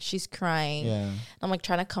because like she's crying. Yeah. I'm like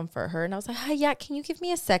trying to comfort her. And I was like, hi, yeah, can you give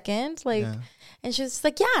me a second? Like, and she's just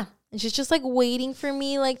like, yeah. And she's just like waiting for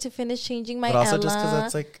me like to finish changing my Ella. But also just because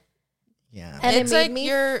that's like, yeah. And it's it made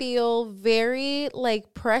like me feel very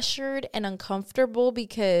like pressured and uncomfortable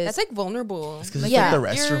because that's like vulnerable. It's because it's like the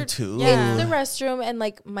restroom too. Yeah. It's the restroom, and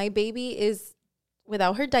like my baby is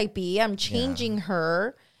without her diaper. I'm changing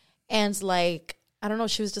her, and like I don't know,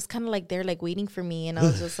 she was just kind of like there like waiting for me, and I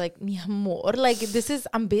was just like, mi amor, like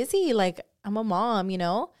I'm busy, like I'm a mom, you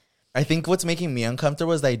know. I think what's making me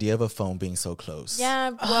uncomfortable is the idea of a phone being so close.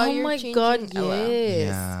 Yeah. Oh my God. Yes.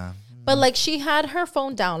 Yeah. But like she had her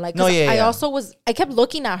phone down. Like I kept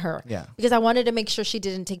looking at her. Yeah. Because I wanted to make sure she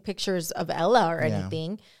didn't take pictures of Ella or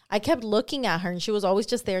anything. I kept looking at her and she was always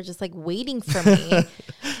just there, just like waiting for me.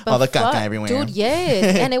 All the caca everywhere. Dude,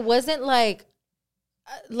 yes. And it wasn't like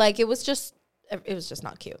it was just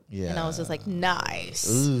not cute. Yeah. And I was just like, nice.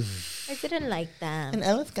 Oof. I didn't like that. And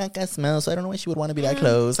Ella's caca smells, so I don't know why she would want to be that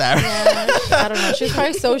close. Yeah, I don't know. She was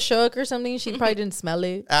probably so shook or something. She probably didn't smell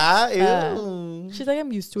it. She's like,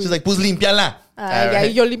 I'm used to it. She's like, pues limpiala. Yeah,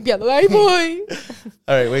 yo limpiando. Ay, boy.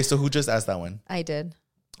 All right, wait. So who just asked that one? I did.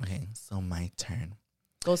 Okay, so my turn.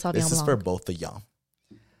 Go This is for both of y'all.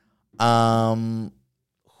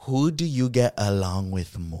 Who do you get along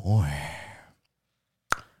with more?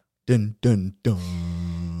 Dun, dun,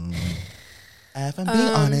 dun. If I'm being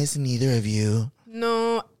honest, neither of you.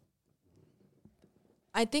 No.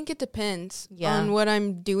 I think it depends on what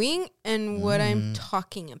I'm doing and what I'm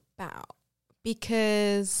talking about.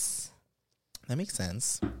 Because... that makes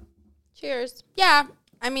sense. Cheers. Yeah.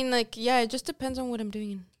 I mean, like, it just depends on what I'm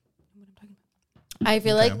doing and what I'm talking about. I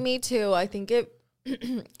feel like me too. I think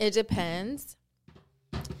it depends.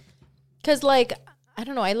 Because, like... I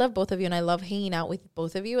don't know. I love both of you and I love hanging out with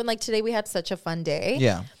both of you. And like today we had such a fun day.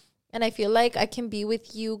 Yeah. And I feel like I can be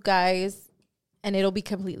with you guys and it'll be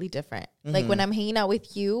completely different. Mm-hmm. Like when I'm hanging out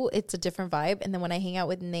with you, it's a different vibe. And then when I hang out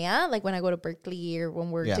with Nea, like when I go to Berkeley or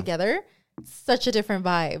when we're together, such a different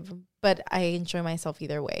vibe. But I enjoy myself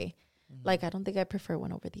either way. Mm-hmm. Like I don't think I prefer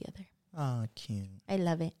one over the other. Oh, cute. I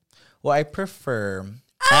love it. Well, I prefer...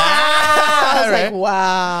 I was like,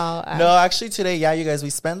 wow. No, actually today, you guys, we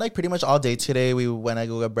spent like pretty much all day today. We went to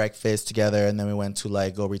go get breakfast together and then we went to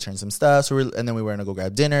like go return some stuff. And then we were going to go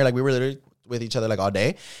grab dinner. Like we were literally with each other like all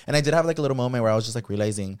day. And I did have like a little moment where I was just like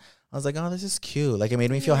realizing, I was like, oh, this is cute. Like it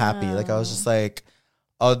made me feel happy. Like I was just like,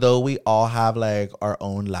 although we all have like our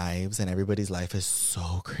own lives and everybody's life is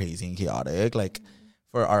so crazy and chaotic, like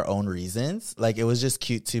for our own reasons, like it was just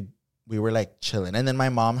cute to we were like chilling. And then my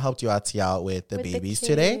mom helped Yati out with the babies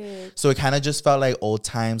today. So it kind of just felt like old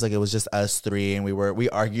times. Like it was just us three and we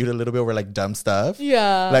argued a little bit over like dumb stuff.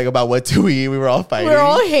 Yeah. Like about what to eat. We were all fighting. We were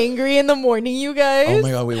all hangry in the morning, you guys. Oh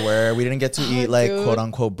my God, we were. We didn't get to eat like quote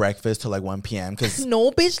unquote breakfast till like 1 p.m. Cause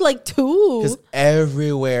no, bitch, like 2. Because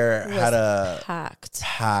everywhere had a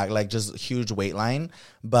packed, like just huge wait line.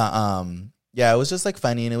 But it was just like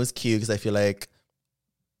funny and it was cute because I feel like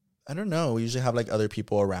I don't know. We usually have like other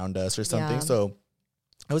people around us or something. Yeah. So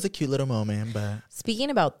it was a cute little moment. But speaking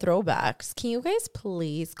about throwbacks, can you guys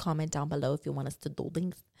please comment down below if you want us to do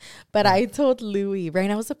things? But I told Louis, right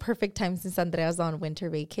now is the perfect time since Andrea's on winter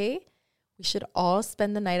vacay. We should all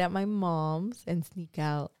spend the night at my mom's and sneak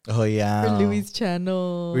out. Oh, yeah. For Louis'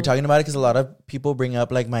 channel. We were talking about it because a lot of people bring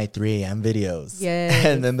up like my 3 a.m. videos. Yeah.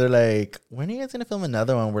 And then they're like, when are you guys going to film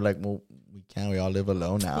another one? We're like, well, we can't. We all live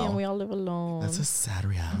alone now. Yeah, we all live alone. That's a sad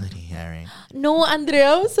reality, Harry. No,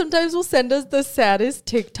 Andrea sometimes will send us the saddest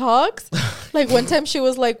TikToks. Like one time she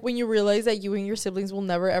was like, when you realize that you and your siblings will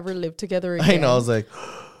never ever live together again. I know. I was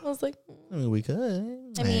like, I mean, we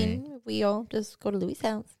could. I mean, we all just go to Louis'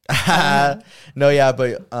 house. No, yeah,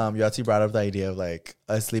 but Yati brought up the idea of like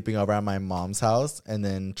us sleeping over at my mom's house and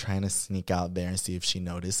then trying to sneak out there and see if she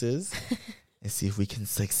notices and see if we can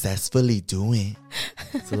successfully do it.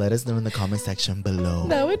 So let us know in the comment section below.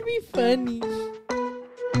 That would be funny.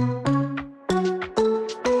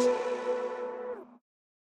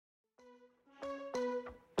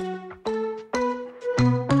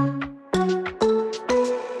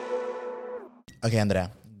 Okay, Andrea,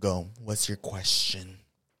 Go. What's your question?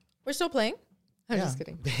 We're still playing? I'm just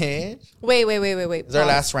kidding. Bitch. Wait. It's our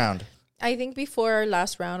last round. I think before our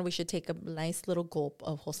last round, we should take a nice little gulp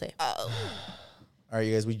of Jose. All right,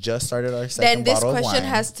 you guys. We just started our second Then this bottle of wine. question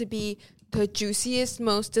has to be the juiciest,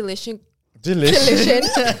 most delicious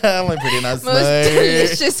I'm like pretty not most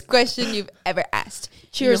delicious question you've ever asked.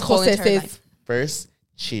 Cheers, in your whole Jose entire says. life. First,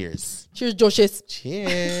 cheers. Cheers, Joshes.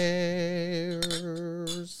 Cheers.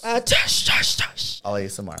 Josh. I'll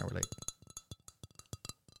ASMR. We're like,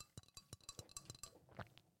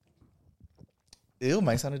 ew,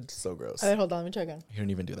 mine sounded so gross. Hold on, let me try again. You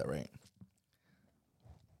don't even do that right.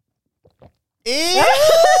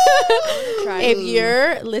 If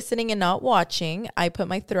you're listening and not watching, I put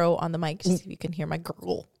my throat on the mic so you can hear my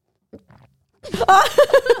gurgle.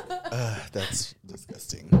 That's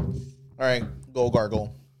disgusting. All right, go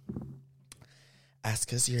gargle.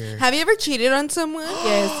 Ask us your. Have you ever cheated on someone?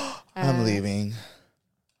 Yes. I'm leaving.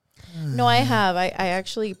 No, I have. I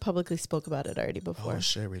actually publicly spoke about it already before. Oh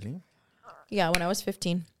shit! Really? Yeah, when I was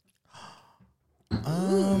 15.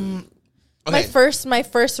 Okay. My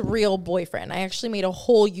first real boyfriend. I actually made a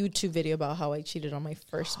whole YouTube video about how I cheated on my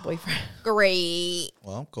first boyfriend. Great.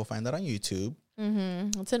 Well, go find that on YouTube.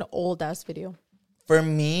 It's an old ass video. For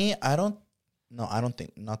me, I don't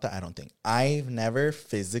think. I've never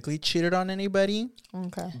physically cheated on anybody.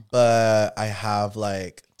 Okay. But I have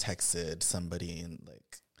like texted somebody in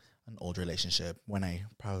like an old relationship when I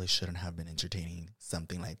probably shouldn't have been entertaining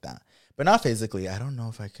something like that. But not physically. I don't know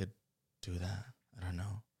if I could do that. I don't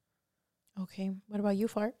know. Okay. What about you,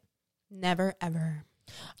 Fart? Never, ever.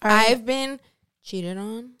 Right. I've been cheated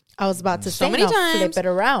on I was about to so say, many times flip it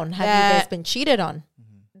around. Have you guys been cheated on?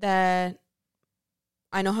 that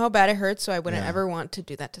I know how bad it hurts, so I wouldn't Yeah. ever want to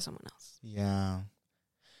do that to someone else. Yeah.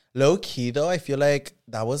 Low key though, I feel like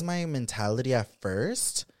that was my mentality at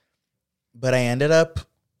first. But I ended up,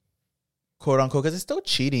 quote unquote, because it's still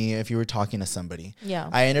cheating if you were talking to somebody. Yeah.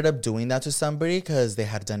 I ended up doing that to somebody because they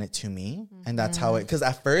had done it to me. And that's how it, because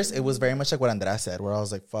at first it was very much like what Andrea said, where I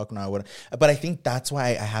was like, fuck no, I wouldn't. But I think that's why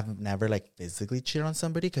I have never like physically cheated on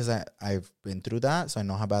somebody, because I've been through that. So I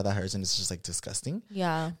know how bad that hurts, and it's just like disgusting.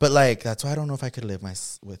 Yeah. But like, that's why I don't know if I could live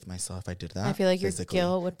with myself if I did that. I feel like your physically.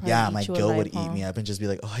 guilt would probably eat my you guilt alive, would eat huh? me up and just be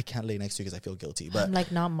like, oh, I can't lay next to you because I feel guilty. But I'm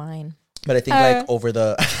like, not mine. But I think like over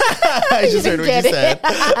the I just heard what you said.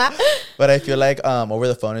 But I feel like over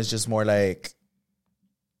the phone is just more like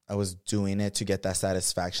I was doing it to get that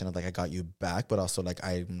satisfaction of like I got you back, but also like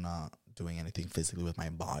I'm not doing anything physically with my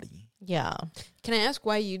body. Yeah. Can I ask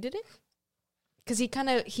why you did it? Because he kind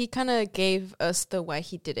of gave us the why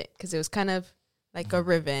he did it, because it was kind of like a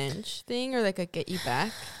revenge thing or like a get you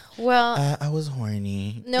back. Well, I was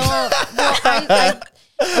horny. no. Well, I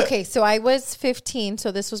okay, so I was 15,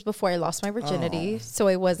 so this was before I lost my virginity. So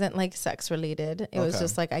it wasn't like sex related. It was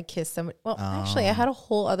just like I kissed somebody. Well, actually, I had a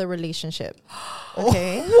whole other relationship.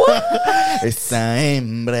 Okay. Esa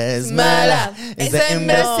hembra es Mala. mala. Esa Esa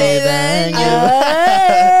hembra hembra se se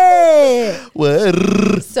daña.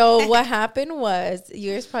 What? So what happened was,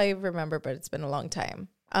 you guys probably remember, but it's been a long time.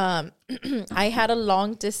 I had a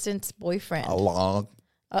long distance boyfriend. A long.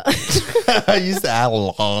 I used to have a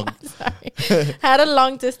long. Sorry. Had a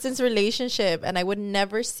long distance relationship, and I would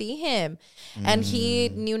never see him. And he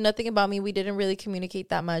knew nothing about me. We didn't really communicate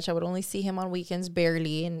that much. I would only see him on weekends,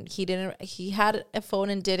 barely. And he had a phone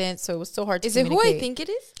and didn't, so it was so hard to communicate. Is it who I think it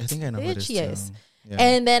is? I think I know who it is Yes. too. Yeah.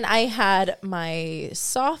 And then I had my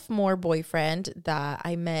sophomore boyfriend that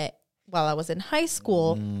I met while I was in high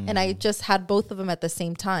school, and I just had both of them at the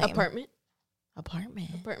same time. Apartments?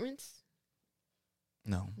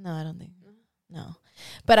 No. No, I don't think. No.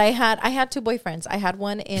 But I had two boyfriends. I had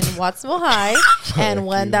one in Wattsville High and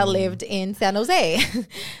one that lived in San Jose.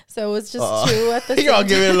 So it was just two at the same You're all time.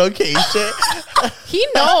 giving a location. He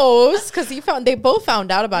knows because they both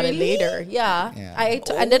found out about it later. Yeah. Yeah. I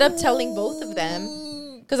ended up telling both of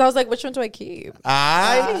them because I was like, which one do I keep?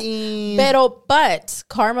 But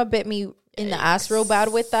karma bit me in the ass real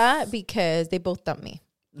bad with that because they both dumped me.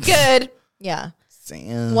 Good. Yeah.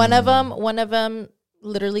 Sam. One of them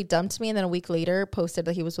literally dumped me, and then a week later posted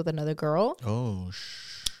that he was with another girl. Oh,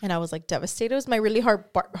 And I was like devastated. It was my really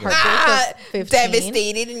heartbreak of 15.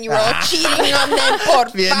 Devastated, and you were all cheating on them. Por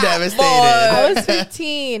being favor. devastated. I was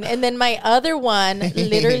 15. And then my other one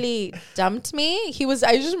literally dumped me.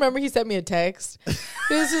 I just remember he sent me a text.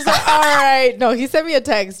 He was just like, all right. No, he sent me a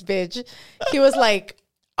text, bitch. He was like,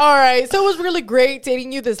 all right. So it was really great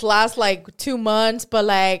dating you this last like 2 months, but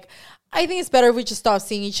like, I think it's better if we just stop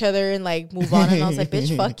seeing each other and like move on. And I was like,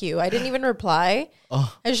 bitch, fuck you. I didn't even reply. I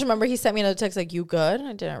just remember he sent me another text like, you good?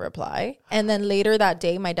 I didn't reply. And then later that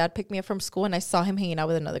day, my dad picked me up from school and I saw him hanging out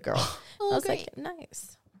with another girl. I was like,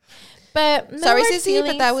 nice. But no sorry, hard Sissy,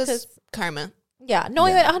 but that was feelings karma. Yeah, no,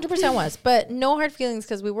 100% was. But no hard feelings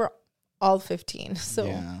because we were all 15. So,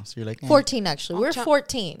 so you're like 14 actually. We were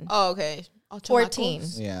 14. Oh, okay. 14.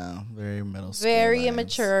 Yeah, very middle school. Very vibes.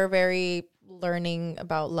 immature, very learning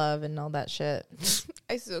about love and all that shit.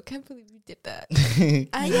 I still can't believe you did that.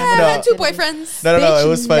 I had 2 boyfriends. No. Bitch, It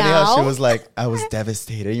was funny how she now? was like, I was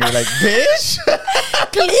devastated. You were like, bitch.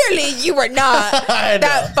 Clearly, you were not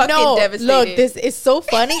that fucking devastated. Look, this is so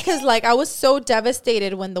funny because like I was so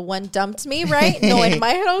devastated when the one dumped me, right? No, in my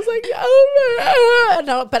head I was like, oh,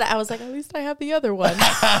 no, but I was like, at least I have the other one.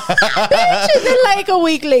 Bitch, and then like a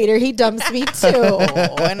week later, he dumps me too,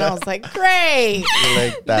 and I was like, great. You're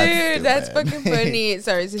like, That's fucking funny.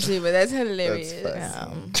 Sorry, Sissy, but that's hilarious.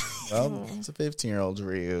 Well, it's a 15-year-old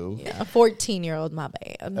for you. Yeah, a 14-year-old, my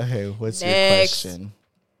bad. Okay, what's your Next. question?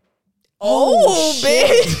 Oh,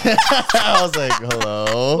 bitch. I was like,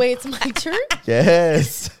 hello. Wait, it's my turn?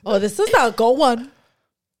 Yes. Oh, this is a good one.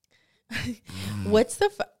 What's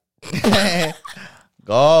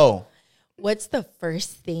Go. What's the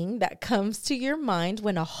first thing that comes to your mind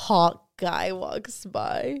when a hot guy walks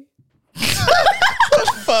by?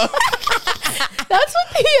 Fuck. That's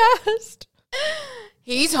what they asked.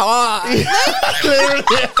 He's hot. Literally,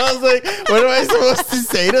 I was like, what am I supposed to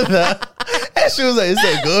say to that? And she was like, it's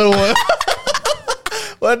a good one.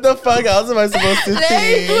 What the fuck else am I supposed to Like,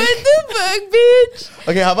 think? what the fuck, bitch?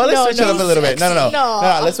 Okay, how about let's switch it up a little bit? No,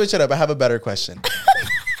 No. let's switch it up. I have a better question.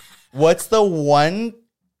 What's the one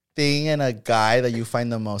thing in a guy that you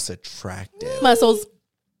find the most attractive? Muscles.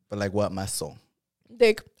 But like what muscle?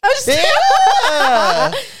 Dick.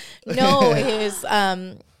 Yeah. No, his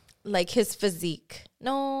like his physique.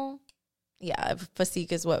 No. Yeah,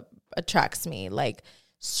 physique is what attracts me. Like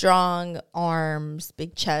strong arms,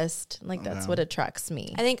 big chest. Like that's what attracts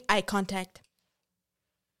me. I think eye contact.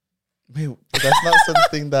 Wait, that's not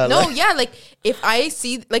something that No, yeah, like if I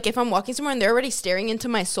see, like if I'm walking somewhere and they're already staring into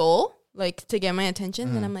my soul, like to get my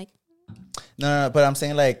attention, then I'm like, No, but I'm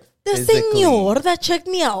saying like The physically. senor that checked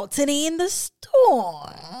me out today in the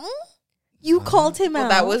store. You called him well, out.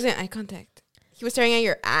 that wasn't eye contact. He was staring at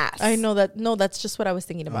your ass. I know that. No, that's just what I was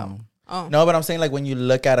thinking about. Oh. No, but I'm saying like when you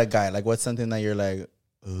look at a guy, like what's something that you're like,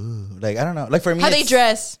 ooh, like I don't know. Like for me, How they it's-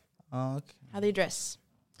 dress. Oh, okay. How they dress.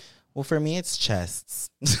 Well, for me, it's chests.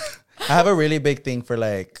 I have a really big thing for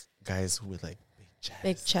like guys with like big chests.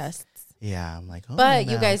 Big chests. Yeah, I'm like, oh, But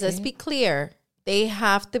you nah, guys, let's okay. be clear. They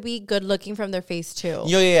have to be good looking from their face too.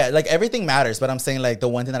 Yeah. Like everything matters, but I'm saying like the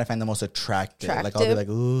one thing that I find the most attractive. Like I'll be like,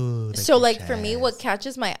 ooh. So your like for me, what chest.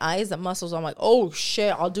 catches my eye is the muscles. I'm like, oh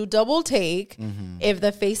shit, I'll do double take. If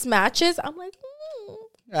the face matches, I'm like,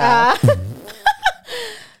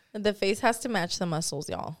 the face has to match the muscles,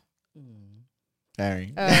 y'all.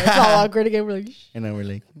 Sorry. It's all awkward again. We're like, And then we're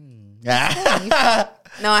like,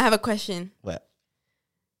 Now I have a question. what?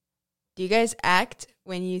 Do you guys act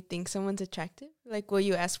when you think someone's attractive? Like, will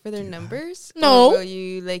you ask for their numbers? No. Or will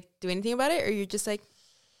you like do anything about it? Or you're just like,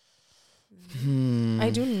 I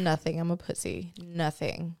do nothing. I'm a pussy.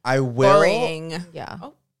 Nothing. I will. boring. Yeah.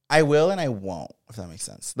 I will and I won't, if that makes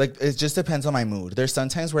sense. Like, it just depends on my mood. There's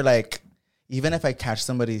sometimes where, like, even if I catch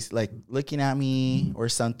somebody's, like, looking at me or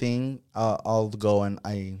something, I'll go and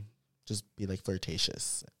I just be, like,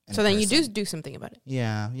 flirtatious. So then you do something about it.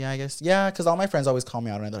 Yeah, I guess. Yeah, because all my friends always call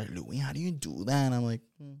me out and they're like, Louis, how do you do that? And I'm like,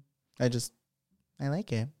 I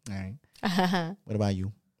like it. All right. What about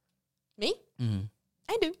you? Me? Mm-hmm.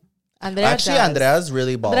 I do. Actually, Andrea's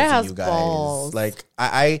really balls Andrea in has you guys. balls. Like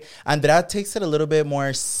Andrea takes it a little bit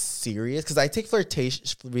more serious because I take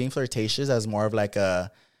being flirtatious as more of like I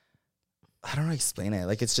don't know how to explain it.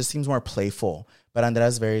 Like it just seems more playful. But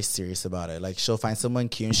Andrea's very serious about it. Like she'll find someone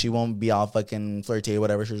cute and she won't be all fucking flirty or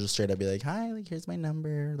whatever. She'll just straight up be like, "Hi, like here's my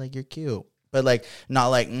number. Like you're cute." But like not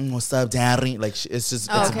like what's up, daddy? Like it's just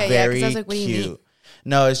it's okay, very 'cause I was like, what do you mean? cute.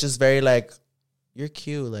 No, it's just very like you're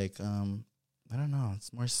cute. Like I don't know.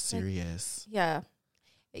 It's more serious. Yeah.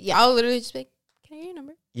 I'll literally just be like, can I get your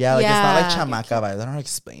number? Yeah, like it's not like Yeah. chamaca vibes. I don't know how to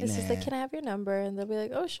explain It's it. just like, can I have your number? And they'll be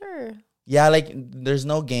like, oh, sure. Yeah, like there's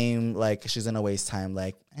no game like she's gonna waste time.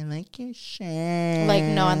 Like I like your shirt. Like,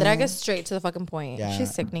 no, Andrea gets straight to the fucking point. Yeah.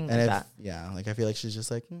 She's sickening And like if, that. yeah, like I feel like she's just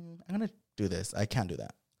like I'm gonna do this. I can't do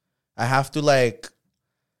that. I have to like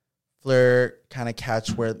flirt, kind of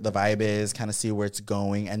catch where the vibe is, kind of see where it's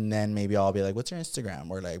going, and then maybe I'll be like, "What's your Instagram?"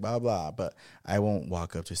 or like blah blah. But I won't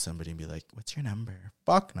walk up to somebody and be like, "What's your number?"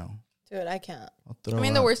 Fuck no. Dude, I can't. I'll throw I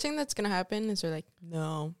mean, the up. worst thing that's going to happen is they're like,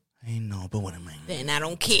 no. I know, but what am I? Then I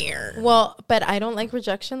don't care. Well, but I don't like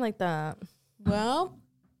rejection like that. Well,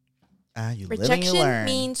 You live and you rejection learn.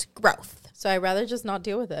 means growth. So I'd rather just not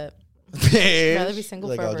deal with it. Bitch. rather be single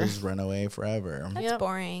like forever. I'll just run away forever. That's Yep.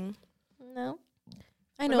 boring. No.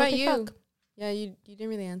 I know. What about you? Fuck. Yeah, you didn't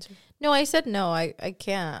really answer. No, I said no. I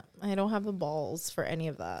can't. I don't have the balls for any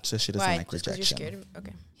of that. So she doesn't Why? like Just 'cause rejection. you're scared of,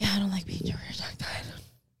 okay. Yeah, I don't like being rejected.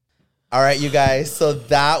 All right, you guys. So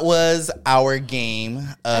that was our game.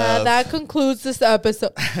 That concludes this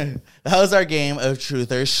episode. That was our game of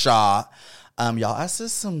Truth or Shot. Y'all asked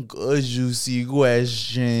us some good juicy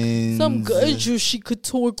questions. Some good juicy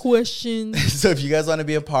couture questions. So if you guys want to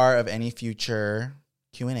be a part of any future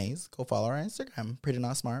Q&As, go follow our Instagram, Pretty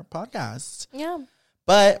Not Smart Podcast. Yeah.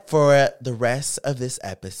 But for the rest of this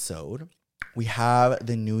episode, we have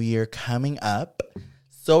the new year coming up.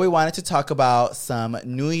 So we wanted to talk about some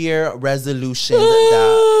New Year resolutions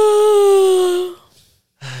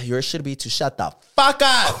that yours should be to shut the fuck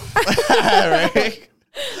up. Right?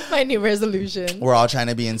 My new resolution. We're all trying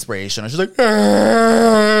to be inspirational. She's like,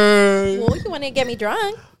 Well, you want to get me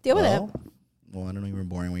drunk? Deal with it. Well, I don't know, you were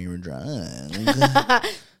boring when you were drunk.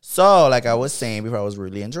 So, like I was saying before I was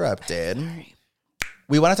rudely interrupted,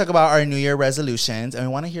 we want to talk about our New Year resolutions, and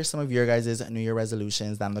we want to hear some of your guys' New Year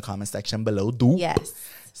resolutions down in the comment section below. Yes.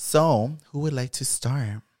 So, who would like to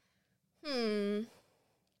start? Hmm.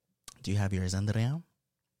 Do you have yours, Andrea?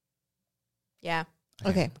 Yeah.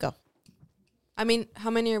 Okay, go. I mean, how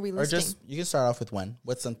many are we Or listing? just, you can start off with one.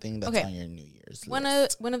 What's something that's Okay. on your New Year's One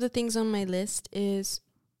list? of the things on my list is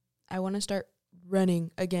I want to start running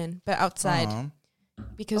again, but outside. Aw.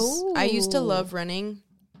 Because I used to Ooh. love running,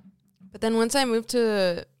 but then once I moved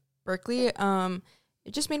to Berkeley,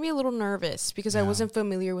 it just made me a little nervous because I Yeah. wasn't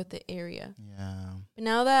familiar with the area. Yeah. But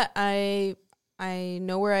now that I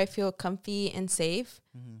know where I feel comfy and safe,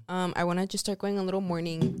 I want to just start going on little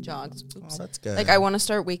morning jogs. Oh, Oops. that's good. Like I want to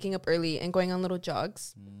start waking up early and going on little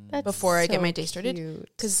jogs That's before I get so my day started, cute.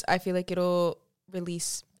 because I feel like it'll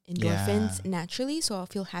release endorphins naturally, so I'll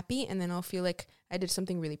feel happy, and then I'll feel like I did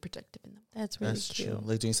something really productive in them. That's really That's cute. true.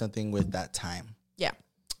 Like doing something with that time. Yeah.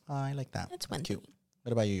 Oh, I like that. That's one cute. thing.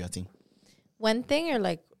 What about you, Yati? One thing or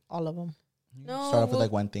like all of them? No, Start off with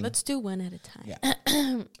like one thing. Let's do one at a time.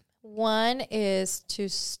 Yeah. One is to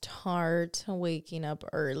start waking up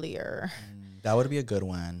earlier. That would be a good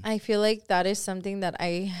one. I feel like that is something that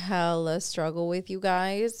I hella struggle with, you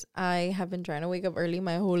guys. I have been trying to wake up early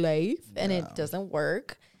my whole life and it doesn't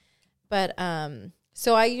work. But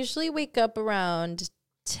so I usually wake up around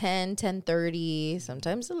 10:30,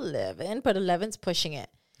 sometimes 11, but 11's pushing it.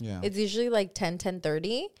 Yeah. It's usually like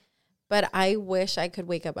 10:30, but I wish I could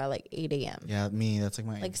wake up at like 8 a.m. Yeah, me. That's like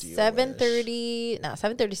my Like ideal 7:30. No,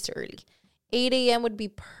 7:30 is too early. 8 a.m. would be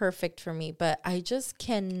perfect for me, but I just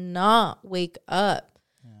cannot wake up.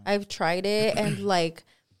 I've tried it and like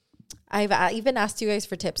I've even asked you guys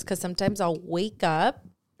for tips because sometimes I'll wake up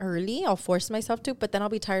early. I'll force myself to, but then I'll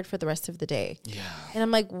be tired for the rest of the day. Yeah. And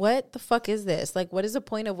I'm like, what the fuck is this? Like, what is the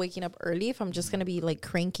point of waking up early if I'm just going to be like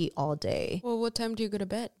cranky all day? Well, what time do you go to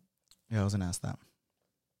bed? Yeah, I was gonna ask that.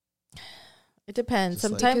 It depends.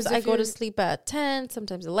 Just like- Sometimes Because I if go to you're- sleep at 10,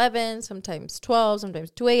 sometimes 11, sometimes 12,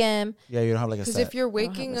 sometimes 2 a.m. Yeah, you don't have like a Because set. if you're I don't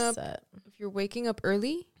have waking a up, set.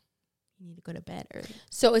 early, you need to go to bed early.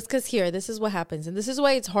 So it's because here, this is what happens. And this is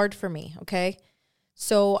why it's hard for me, okay?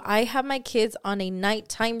 So I have my kids on a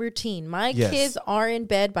nighttime routine. My Yes. kids are in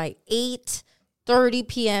bed by 8:30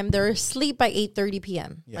 p.m. They're asleep by 8:30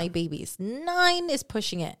 p.m. Yeah. My babies. 9 is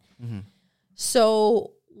pushing it. Mm-hmm.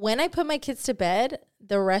 So when I put my kids to bed,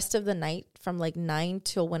 the rest of the night from like 9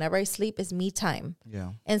 till whenever I sleep is me time.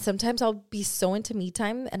 Yeah. And sometimes I'll be so into me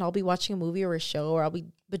time and I'll be watching a movie or a show or I'll be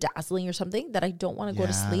bedazzling or something that I don't want to go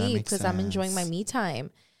to Yeah, that sleep makes because I'm enjoying my sense. me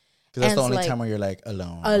time. Because that's And the it's only like- time where you're like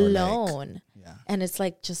alone. or, like, Alone. yeah. And it's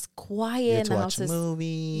like just quiet You get and to the watch house a is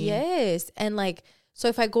movie. yes. And like so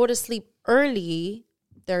if I go to sleep early,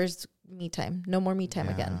 there's me time. No more me time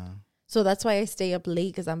again. Yeah. So that's why I stay up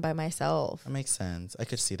late because I'm by myself. That makes sense. I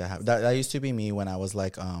could see that happen. That used to be me when I was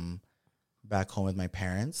like back home with my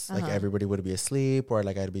parents. Like everybody would be asleep or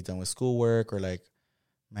like I'd be done with schoolwork or like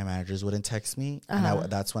my managers wouldn't text me. And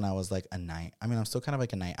that's when I was like a night. I mean, I'm still kind of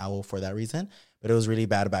like a night owl for that reason. But it was really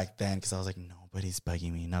bad back then because I was like, nobody's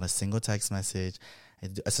bugging me. Not a single text message.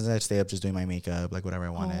 Since I'd stay up just doing my makeup, like whatever I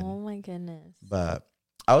wanted. Oh my goodness. But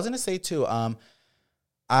I was going to say too,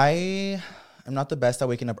 I am not the best at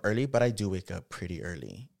waking up early, but I do wake up pretty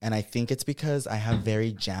early. And I think it's because I have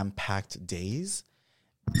very jam-packed days.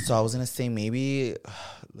 So I was going to say maybe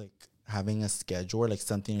like having a schedule or like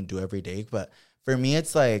something to do every day. But for me,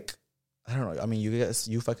 it's like, I don't know. I mean,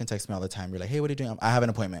 you fucking text me all the time. You're like, hey, what are you doing? I have an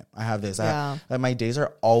appointment. I have this. Yeah. Like my days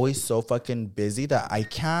are always so fucking busy that I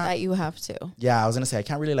can't. That you have to. Yeah, I was going to say, I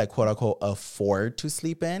can't really, like, quote unquote, afford to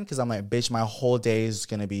sleep in because I'm like, bitch, my whole day is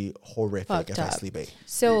going to be horrific Fucked if I up. sleep 8.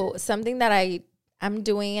 So something that I I'm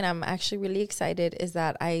doing, and I'm actually really excited, is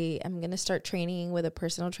that I am going to start training with a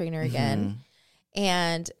personal trainer again.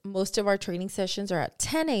 And most of our training sessions are at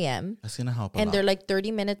 10 a.m. That's going to help and they're like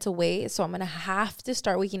 30 minutes away. So I'm going to have to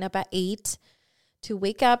start waking up at 8 to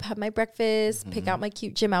wake up, have my breakfast, pick out my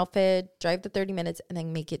cute gym outfit, drive the 30 minutes, and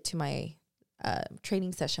then make it to my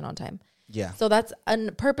training session on time. Yeah. So that's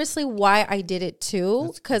purposely why I did it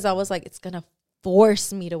too, because I was like, it's going to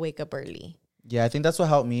force me to wake up early. Yeah, I think that's what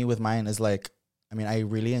helped me with mine is like, I mean, I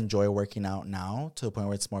really enjoy working out now to the point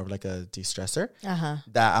where it's more of like a de-stressor.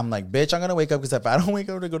 That I'm like, bitch, I'm going to wake up because if I don't wake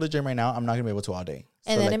up to go to the gym right now, I'm not going to be able to all day.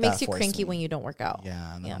 And then like, it makes you cranky when you don't work out.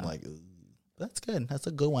 Yeah. And then I'm like, that's good. That's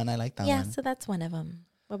a good one. I like that one. Yeah, so that's one of them.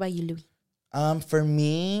 What about you, Louis? For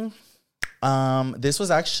me, this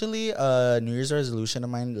was actually a New Year's resolution of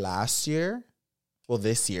mine last year. Well,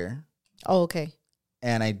 this year. Oh, okay.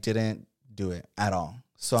 And I didn't do it at all.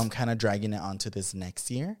 So I'm kind of dragging it onto this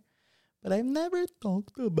next year. But I've never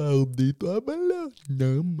talked about it. I'm a little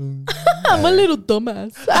dumbass. I'm a little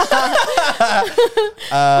dumbass.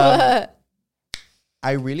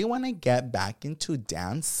 I really want to get back into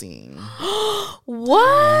dancing.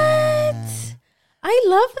 What? I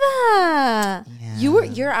love that. Yeah.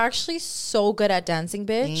 You're actually so good at dancing,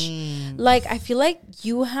 bitch. Like, I feel like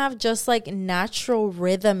you have just like natural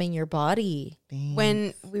rhythm in your body.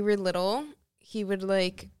 When we were little, he would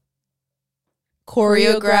like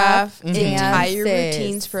choreograph entire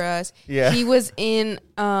routines for us. Yeah. He was in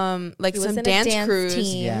like some dance crews.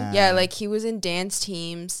 Team. Yeah, like he was in dance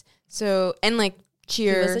teams. So and like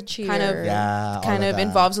cheer, He was a cheer. kind of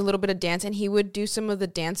involves a little bit of dance, and he would do some of the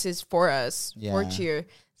dances for us for cheer.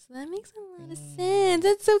 So that makes a lot of sense.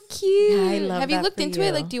 That's so cute. Yeah, I love Have you that looked for into you.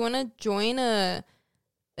 it? Like, do you want to join a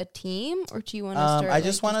team, or do you want to start? I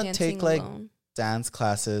just want to take like alone? dance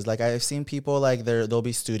classes. Like I've seen people like there'll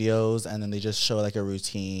be studios and then they just show like a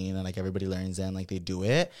routine and like everybody learns and like they do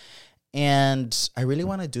it. And I really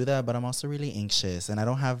want to do that, but I'm also really anxious and I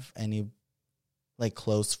don't have any like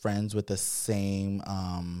close friends with the same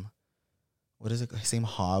same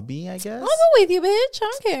hobby, I guess. I'll go with you, bitch. I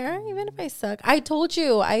don't care. Even if I suck. I told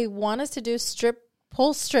you I want us to do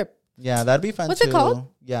pole strip. Yeah, that'd be fun. What's too. it called?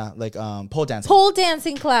 Yeah, like pole dancing. Pole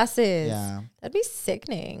dancing classes. Yeah. That'd be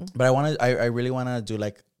sickening. But I really want to do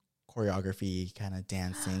like choreography kind of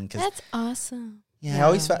dancing. That's awesome. Yeah, I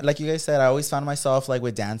always like you guys said, I always found myself like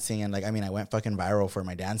with dancing and like, I mean, I went fucking viral for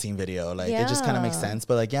my dancing video. Like it just kind of makes sense.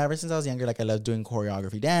 But like, yeah, ever since I was younger, like I loved doing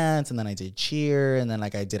choreography dance and then I did cheer and then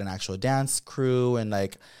like I did an actual dance crew and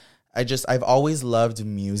like, I've always loved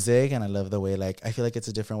music and I love the way like, I feel like it's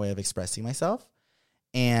a different way of expressing myself.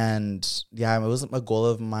 And yeah, it was a goal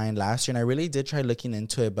of mine last year and I really did try looking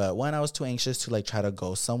into it. But one, I was too anxious to like try to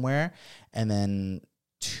go somewhere. And then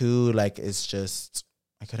two, like it's just,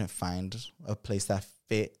 I couldn't find a place that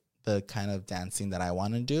fit the kind of dancing that I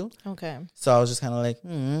want to do. Okay. So I was just kind of like,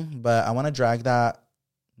 but I want to drag that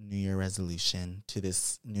New Year resolution to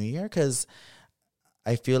this new year because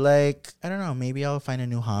I feel like, I don't know, maybe I'll find a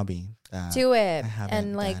new hobby. Do it. I haven't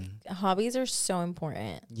And like done. hobbies are so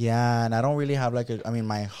important. Yeah. And I don't really have like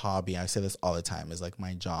my hobby, I say this all the time, is like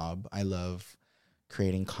my job. I love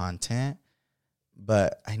creating content.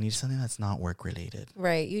 But I need something that's not work related.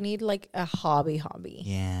 Right. You need like a hobby.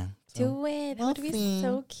 Yeah. Do it. That would be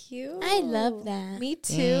so cute. I love that. Me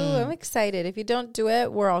too. I'm excited. If you don't do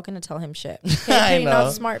it, we're all going to tell him shit. Okay, I you're know.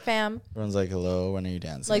 not smart, fam. Everyone's like, hello, when are you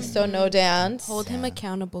dancing? Like, so no dance. Hold him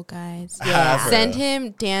accountable, guys. Yeah. Send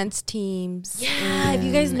him dance teams. Yeah, if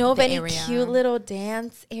you guys know of the any area. cute little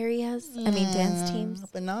dance areas, dance teams.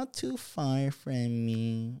 But not too far from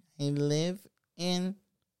me. I live in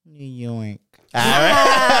New York.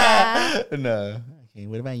 No. Okay,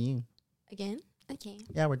 what about you? Again? Okay.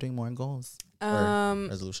 Yeah, we're doing more goals. Or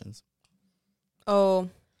resolutions. Oh,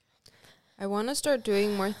 I want to start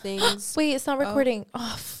doing more things. Wait, it's not recording.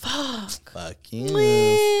 Oh, fuck. Fuck you,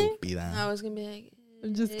 stupida. I was going to be like,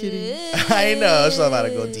 I'm just kidding. I know, so I'm about to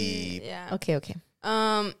go deep. Yeah. Okay.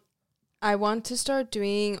 I want to start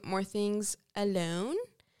doing more things alone.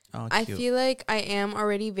 Oh, I cute. feel like I am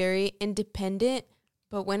already very independent,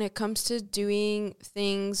 but when it comes to doing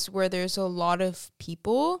things where there's a lot of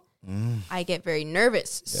people, I get very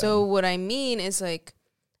nervous. Yeah. So what I mean is like,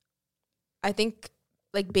 I think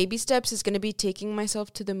like baby steps is going to be taking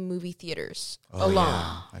myself to the movie theaters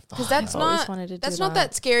alone. Because that's always not wanted to do that's not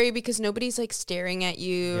that. that scary because nobody's like staring at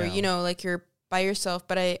you or, Yeah. you know, like you're by yourself.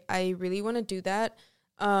 But I really want to do that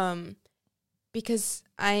because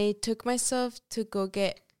I took myself to go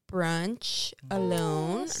get brunch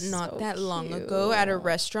alone not so that long ago at a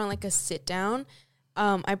restaurant, like a sit down.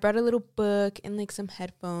 I brought a little book and like some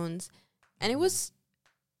headphones, and it was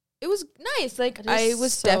it was nice. Like I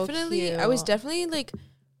was definitely like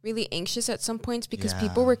really anxious at some points because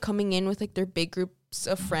people were coming in with like their big groups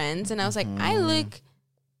of friends, and I was like, I look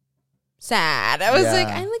sad. I was like,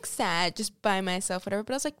 I look sad just by myself, whatever.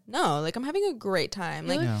 But I was like, no, like I'm having a great time.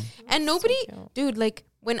 Like, and nobody, dude, like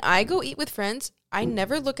when I go eat with friends, I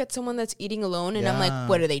never look at someone that's eating alone and I'm like,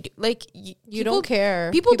 what do they do? Like, you don't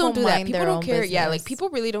care. People don't do that. People don't care. Business. Yeah, like people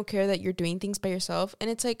really don't care that you're doing things by yourself. And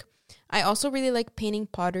it's like, I also really like painting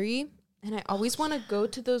pottery. And I always want to go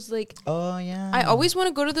to those, like... Oh, yeah. I always want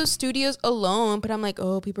to go to those studios alone, but I'm like,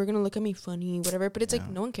 oh, people are going to look at me funny, whatever. But it's like,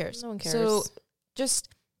 no one cares. No one cares. So,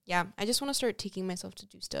 just, yeah, I just want to start taking myself to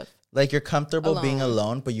do stuff. Like, you're comfortable being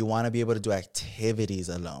alone, but you want to be able to do activities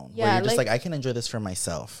alone. Yeah. Where you're just like, I can enjoy this for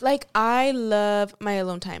myself. Like, I love my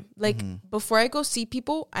alone time. Like, before I go see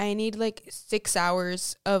people, I need, like, 6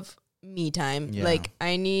 hours of me time. Yeah. Like,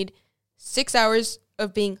 I need 6 hours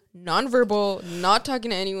of being nonverbal, not talking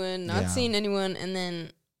to anyone, not seeing anyone, and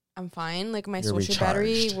then I'm fine. Like my social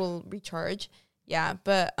battery will recharge. Yeah,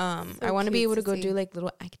 but I want to be able to go do like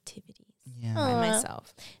little activities by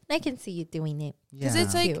myself. And I can see you doing it because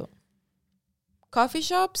it's like coffee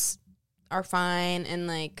shops are fine and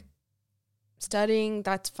like studying,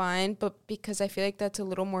 that's fine, but because I feel like that's a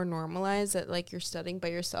little more normalized that like you're studying by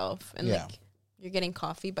yourself and like you're getting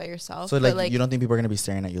coffee by yourself. So like you don't think people are going to be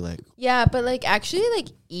staring at you like... Yeah, but like actually like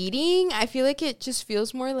eating, I feel like it just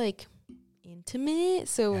feels more like intimate.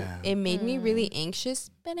 So it made me really anxious,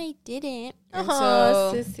 but I didn't. And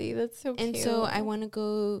so, sissy, that's so cute. And so I want to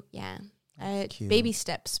go, baby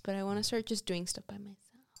steps, but I want to start just doing stuff by myself.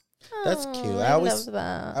 That's cute. I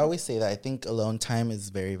always say that. I think alone time is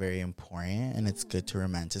very, very important, and it's good to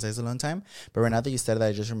romanticize alone time. But right now that you said that,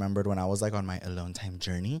 I just remembered when I was like on my alone time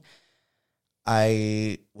journey,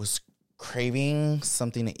 I was craving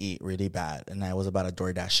something to eat really bad, and I was about to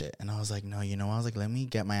DoorDash it. And I was like, no, you know, I was like, let me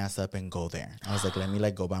get my ass up and go there. I was like, let me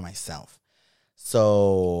like go by myself.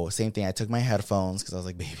 So same thing. I took my headphones because I was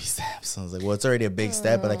like, baby steps. I was like, well, it's already a big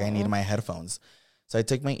step, but like I need my headphones. So I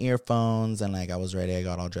took my earphones and like I was ready. I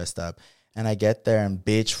got all dressed up, and I get there and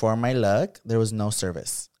bitch, for my luck, there was no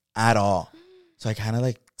service at all. So I kind of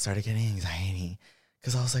like started getting anxiety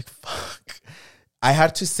because I was like, fuck. I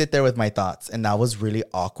had to sit there with my thoughts, and that was really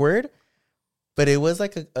awkward. But it was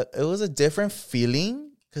like it was a different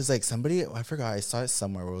feeling because like somebody, I forgot, I saw it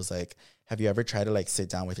somewhere where it was like, have you ever tried to like sit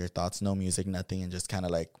down with your thoughts, no music, nothing, and just kind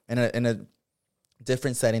of like in a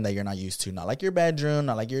different setting that you're not used to, not like your bedroom,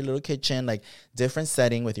 not like your little kitchen, like different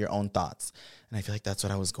setting with your own thoughts. And I feel like that's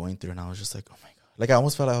what I was going through, and I was just like, oh my god, like I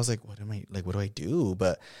almost felt like I was like, what do I do?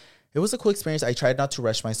 But it was a cool experience. I tried not to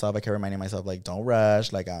rush myself. I kept reminding myself, like, don't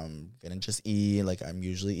rush. Like, I'm going to just eat. Like, I'm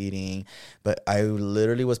usually eating. But I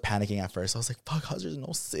literally was panicking at first. I was like, fuck, how's there's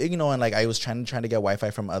no signal? And, like, I was trying to get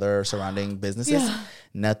Wi-Fi from other surrounding businesses. Yeah.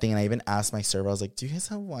 Nothing. And I even asked my server, I was like, do you guys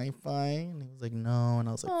have Wi-Fi? And he was like, no. And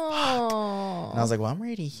I was like, fuck. And I was like, well, I'm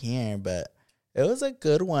already here. But it was a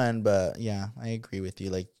good one. But, yeah, I agree with you.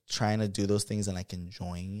 Like, trying to do those things and, like,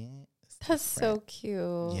 enjoying it. That's so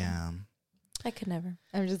cute. Yeah. I could never.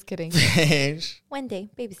 I'm just kidding. One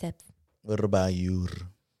day, baby steps. What about you?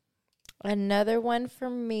 Another one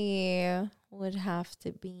for me would have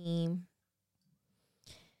to be,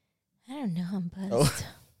 I don't know, I'm buzzed.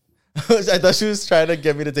 Oh. I thought she was trying to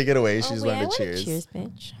get me to take it away. She's wanting to cheers. Cheers,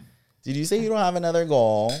 bitch. Did you say you don't have another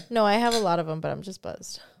goal? No, I have a lot of them, but I'm just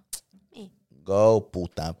buzzed. Go,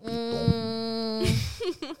 puta pito.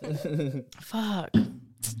 Fuck.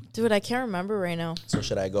 Dude, I can't remember right now. So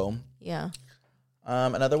should I go? Yeah.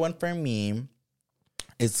 Another one for me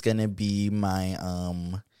is gonna be my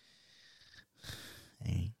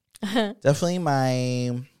definitely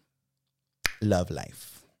my love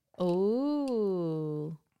life.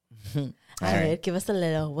 Oh. All right, give us a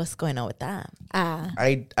little. What's going on with that?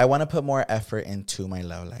 I want to put more effort into my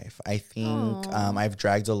love life. I think I've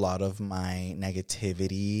dragged a lot of my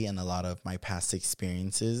negativity and a lot of my past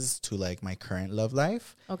experiences to like my current love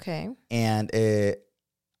life. Okay. And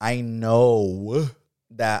I know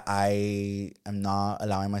that I am not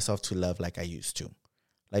allowing myself to love like I used to.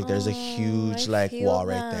 Like there's a huge like wall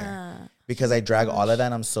right there. Because I drag all of that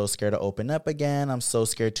and I'm so scared to open up again. I'm so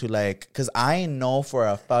scared to like, because I know for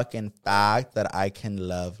a fucking fact that I can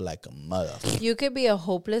love like a mother. You could be a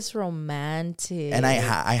hopeless romantic. And I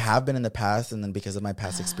have been in the past, and then because of my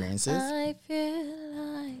past experiences. I feel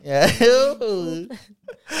like. Yeah.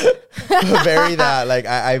 Very that. Like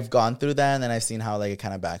I've gone through that, and then I've seen how like it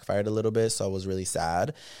kind of backfired a little bit. So I was really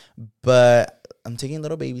sad. But I'm taking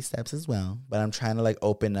little baby steps as well. But I'm trying to like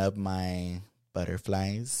open up my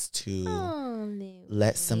butterflies to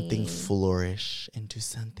let something flourish into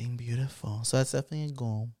something beautiful. So that's definitely a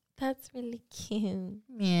goal. That's That's really cute.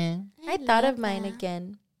 Yeah. I thought of mine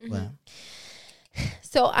again. What?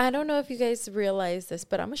 So I don't know if you guys realize this,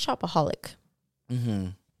 but I'm a shopaholic.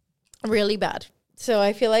 Really bad. So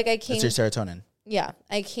I feel like I came. It's your serotonin. Yeah,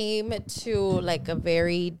 I came to like a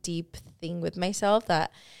very deep thing with myself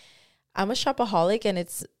that I'm a shopaholic, and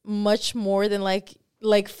it's much more than like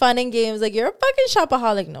fun and games. Like, you're a fucking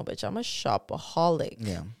shopaholic. No, bitch, I'm a shopaholic.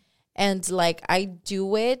 Yeah. And like, I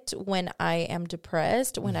do it when I am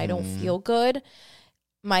depressed, when I don't feel good.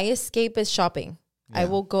 My escape is shopping. Yeah. I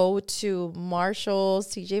will go to Marshalls,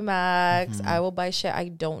 TJ Maxx. I will buy shit I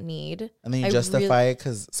don't need. And then you justify it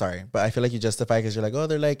because, but I feel like you justify it because you're like, oh,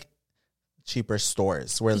 they're like cheaper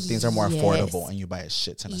stores where things are more affordable, and you buy a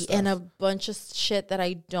shit ton of stuff. And a bunch of shit that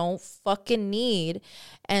I don't fucking need.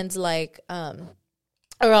 And like, or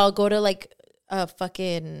I'll go to like a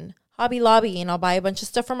fucking Hobby Lobby and I'll buy a bunch of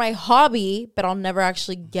stuff for my hobby, but I'll never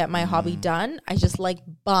actually get my hobby done. I just like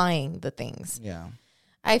buying the things. Yeah.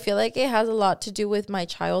 I feel like it has a lot to do with my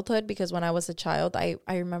childhood, because when I was a child, I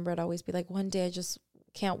remember I'd always be like, one day I just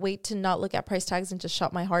can't wait to not look at price tags and just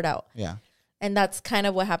shop my heart out. Yeah. And that's kind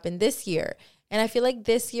of what happened this year. And I feel like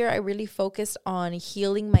this year I really focused on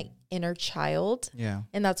healing my inner child. Yeah.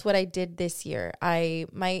 And that's what I did this year.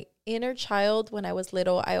 My inner child, when I was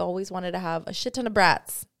little, I always wanted to have a shit ton of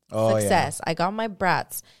brats. Success. Yeah. I got my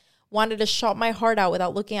brats. Wanted to shop my heart out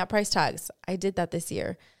without looking at price tags. I did that this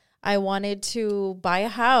year. I wanted to buy a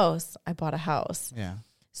house. I bought a house. Yeah.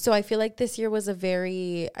 So I feel like this year was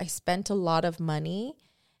I spent a lot of money,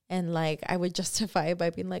 and like I would justify it by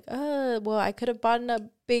being like, well, I could have bought a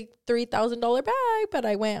big $3,000 bag, but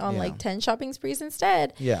I went on like 10 shopping sprees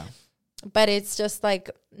instead. Yeah. But it's just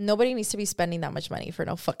like, nobody needs to be spending that much money for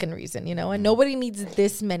no fucking reason, you know? And nobody needs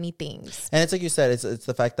this many things. And it's like you said, it's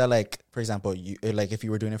the fact that, like, for example, you like if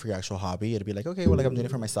you were doing it for your actual hobby, it'd be like, okay, well, like I'm doing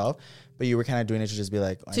it for myself. But you were kind of doing it to just be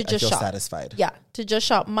like, I feel satisfied. Yeah, to just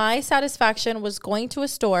shop. My satisfaction was going to a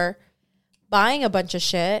store, buying a bunch of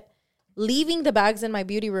shit, leaving the bags in my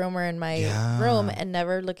beauty room or in my room, and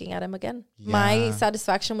never looking at them again. Yeah. My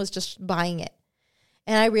satisfaction was just buying it.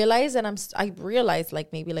 And I realized,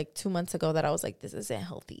 like maybe like 2 months ago, that I was like, this isn't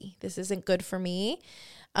healthy. This isn't good for me.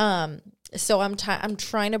 So I'm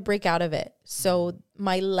trying to break out of it. So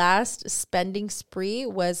my last spending spree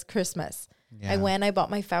was Christmas. Yeah. I bought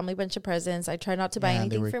my family a bunch of presents. I tried not to buy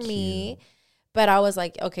anything for me. But I was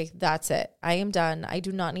like, okay, that's it. I am done. I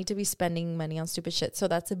do not need to be spending money on stupid shit. So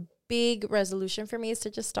that's a big resolution for me, is to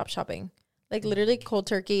just stop shopping. Like literally cold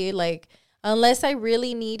turkey. Like, unless I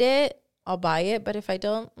really need it, I'll buy it, but if I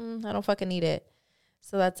don't, I don't fucking need it.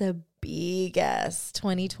 So that's a big ass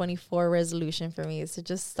 2024 resolution for me, is to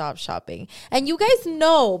just stop shopping. And you guys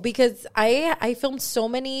know, because I filmed so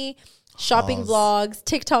many shopping vlogs,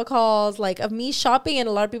 TikTok hauls, like of me shopping, and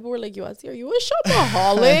a lot of people were like, "Yossi, are you a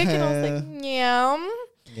shopaholic?" And I was like, "Yeah."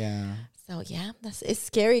 Yeah. So yeah, it's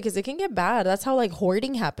scary because it can get bad. That's how like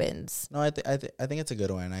hoarding happens. No, I think it's a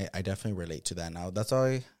good one. I definitely relate to that now. That's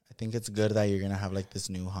why I think it's good that you're gonna have like this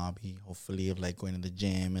new hobby, hopefully, of like going to the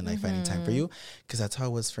gym and like finding time for you, because that's how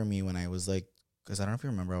it was for me when I was like, because I don't know if you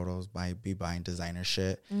remember, I would always be buying designer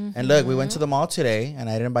shit. And look, we went to the mall today and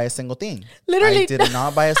I didn't buy a single thing. Literally, I did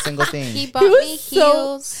not buy a single thing. He bought me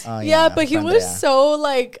heels. But he was so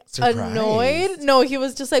like annoyed. No, he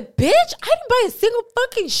was just like, bitch, I didn't buy a single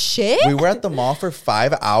fucking shit. We were at the mall for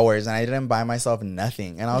 5 hours and I didn't buy myself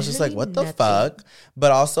nothing. And I was just like, what the fuck?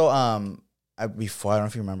 But also, before, I don't know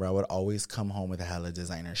if you remember, I would always come home with a hella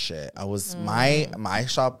designer shit. I was my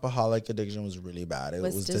shopaholic addiction was really bad. It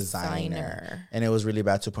was designer. And it was really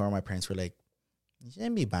bad to the point where my parents were like, you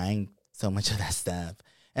shouldn't be buying so much of that stuff.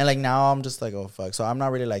 And like now I'm just like, oh fuck. So I'm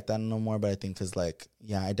not really like that no more. But I think because like,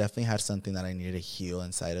 yeah, I definitely had something that I needed to heal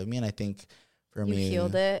inside of me. And I think for me, you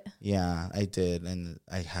healed it. Yeah, I did. And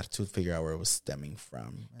I had to figure out where it was stemming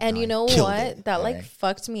from. And you know what? That like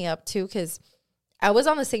fucked me up too, because I was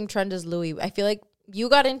on the same trend as Louis. I feel like you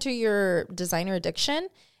got into your designer addiction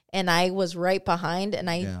and I was right behind, and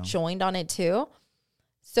I joined on it too.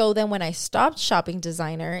 So then when I stopped shopping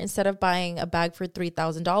designer, instead of buying a bag for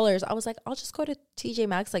 $3,000, I was like, I'll just go to TJ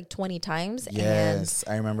Maxx like 20 times. Yes,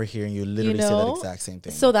 I remember hearing you literally say that exact same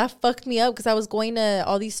thing. So that fucked me up because I was going to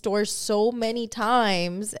all these stores so many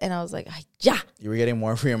times, and I was like, yeah. You were getting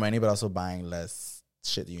more for your money, but also buying less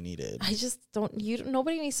shit you needed. I just don't.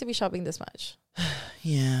 Nobody needs to be shopping this much.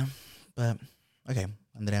 Yeah, but okay,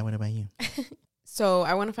 Andrea, what about you? So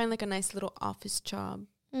I want to find like a nice little office job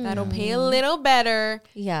that'll pay a little better.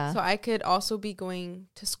 Yeah. So I could also be going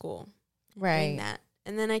to school. Right. That.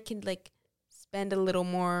 And then I could like spend a little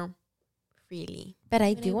more freely. But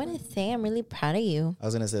I do want to say I'm really proud of you. I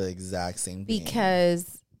was going to say the exact same thing.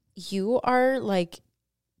 Because you are like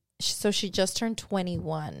So she just turned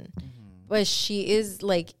 21. But she is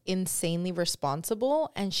like insanely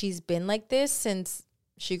responsible, and she's been like this since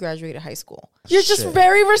she graduated high school. You're just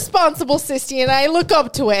very responsible, Sissy, and I look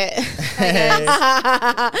up to it.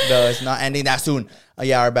 No, it's not ending that soon.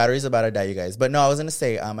 Yeah, our battery's about to die, you guys. But no, I was going to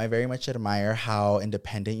say, I very much admire how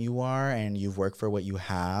independent you are, and you've worked for what you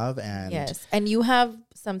have. And yes, and you have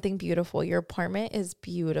something beautiful. Your apartment is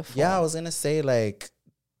beautiful. Yeah, I was going to say, like,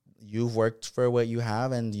 you've worked for what you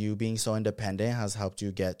have, and you being so independent has helped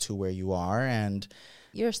you get to where you are. And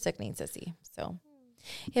you're sickening, Sissy. So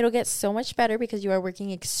it'll get so much better because you are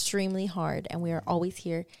working extremely hard, and we are always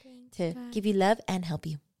here to give you love and help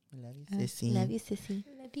you. Love you, Sissy. Love you, Sissy.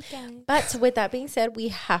 But with that being said, we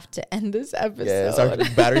have to end this episode. Yes, our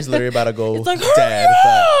battery's literally about to go like, dead.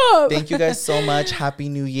 But thank you guys so much. Happy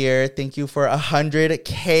New Year. Thank you for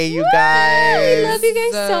 100K, you guys. We love you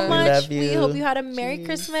guys so much. Love you. We hope you had a Merry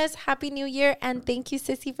Christmas, Happy New Year, and thank you,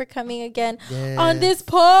 Sissy, for coming again on this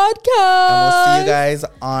podcast. And we'll see you guys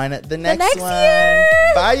on the next one. Year.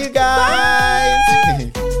 Bye, you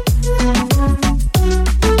guys. Bye.